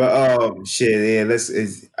 Hey, but shit, yeah,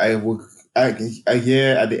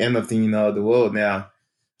 here at the end of the world now.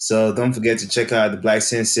 So don't forget to check out the Black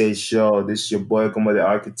Sensei Show. This is your boy Como the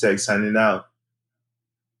Architect signing out.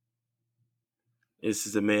 This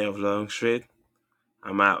is the man of Long Street.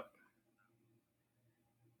 I'm out.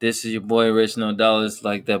 This is your boy Rich No Dollars.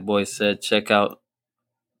 Like that boy said, check out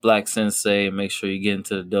Black Sensei. Make sure you get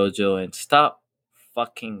into the dojo and stop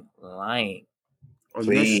fucking lying.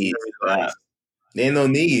 Please stop. There's no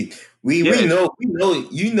need. We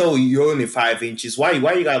know you're only 5 inches. Why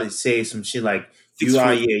you gotta say some shit like you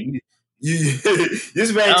are? Yeah, you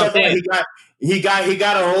this man talking like he got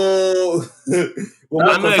a whole.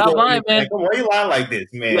 Stop lying, man. Why you lying like this,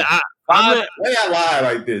 man? Yeah, why you lying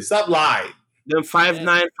like this? Stop lying. Them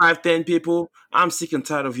 5'9", 5'10" people. I'm sick and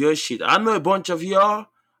tired of your shit. I know a bunch of y'all.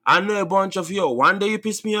 One day you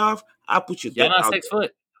piss me off, I put you. You're not 6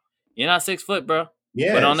 foot. You're not 6 foot, bro.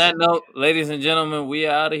 Yeah. But on that note, ladies and gentlemen, we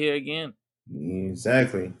are out of here again.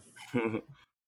 Exactly.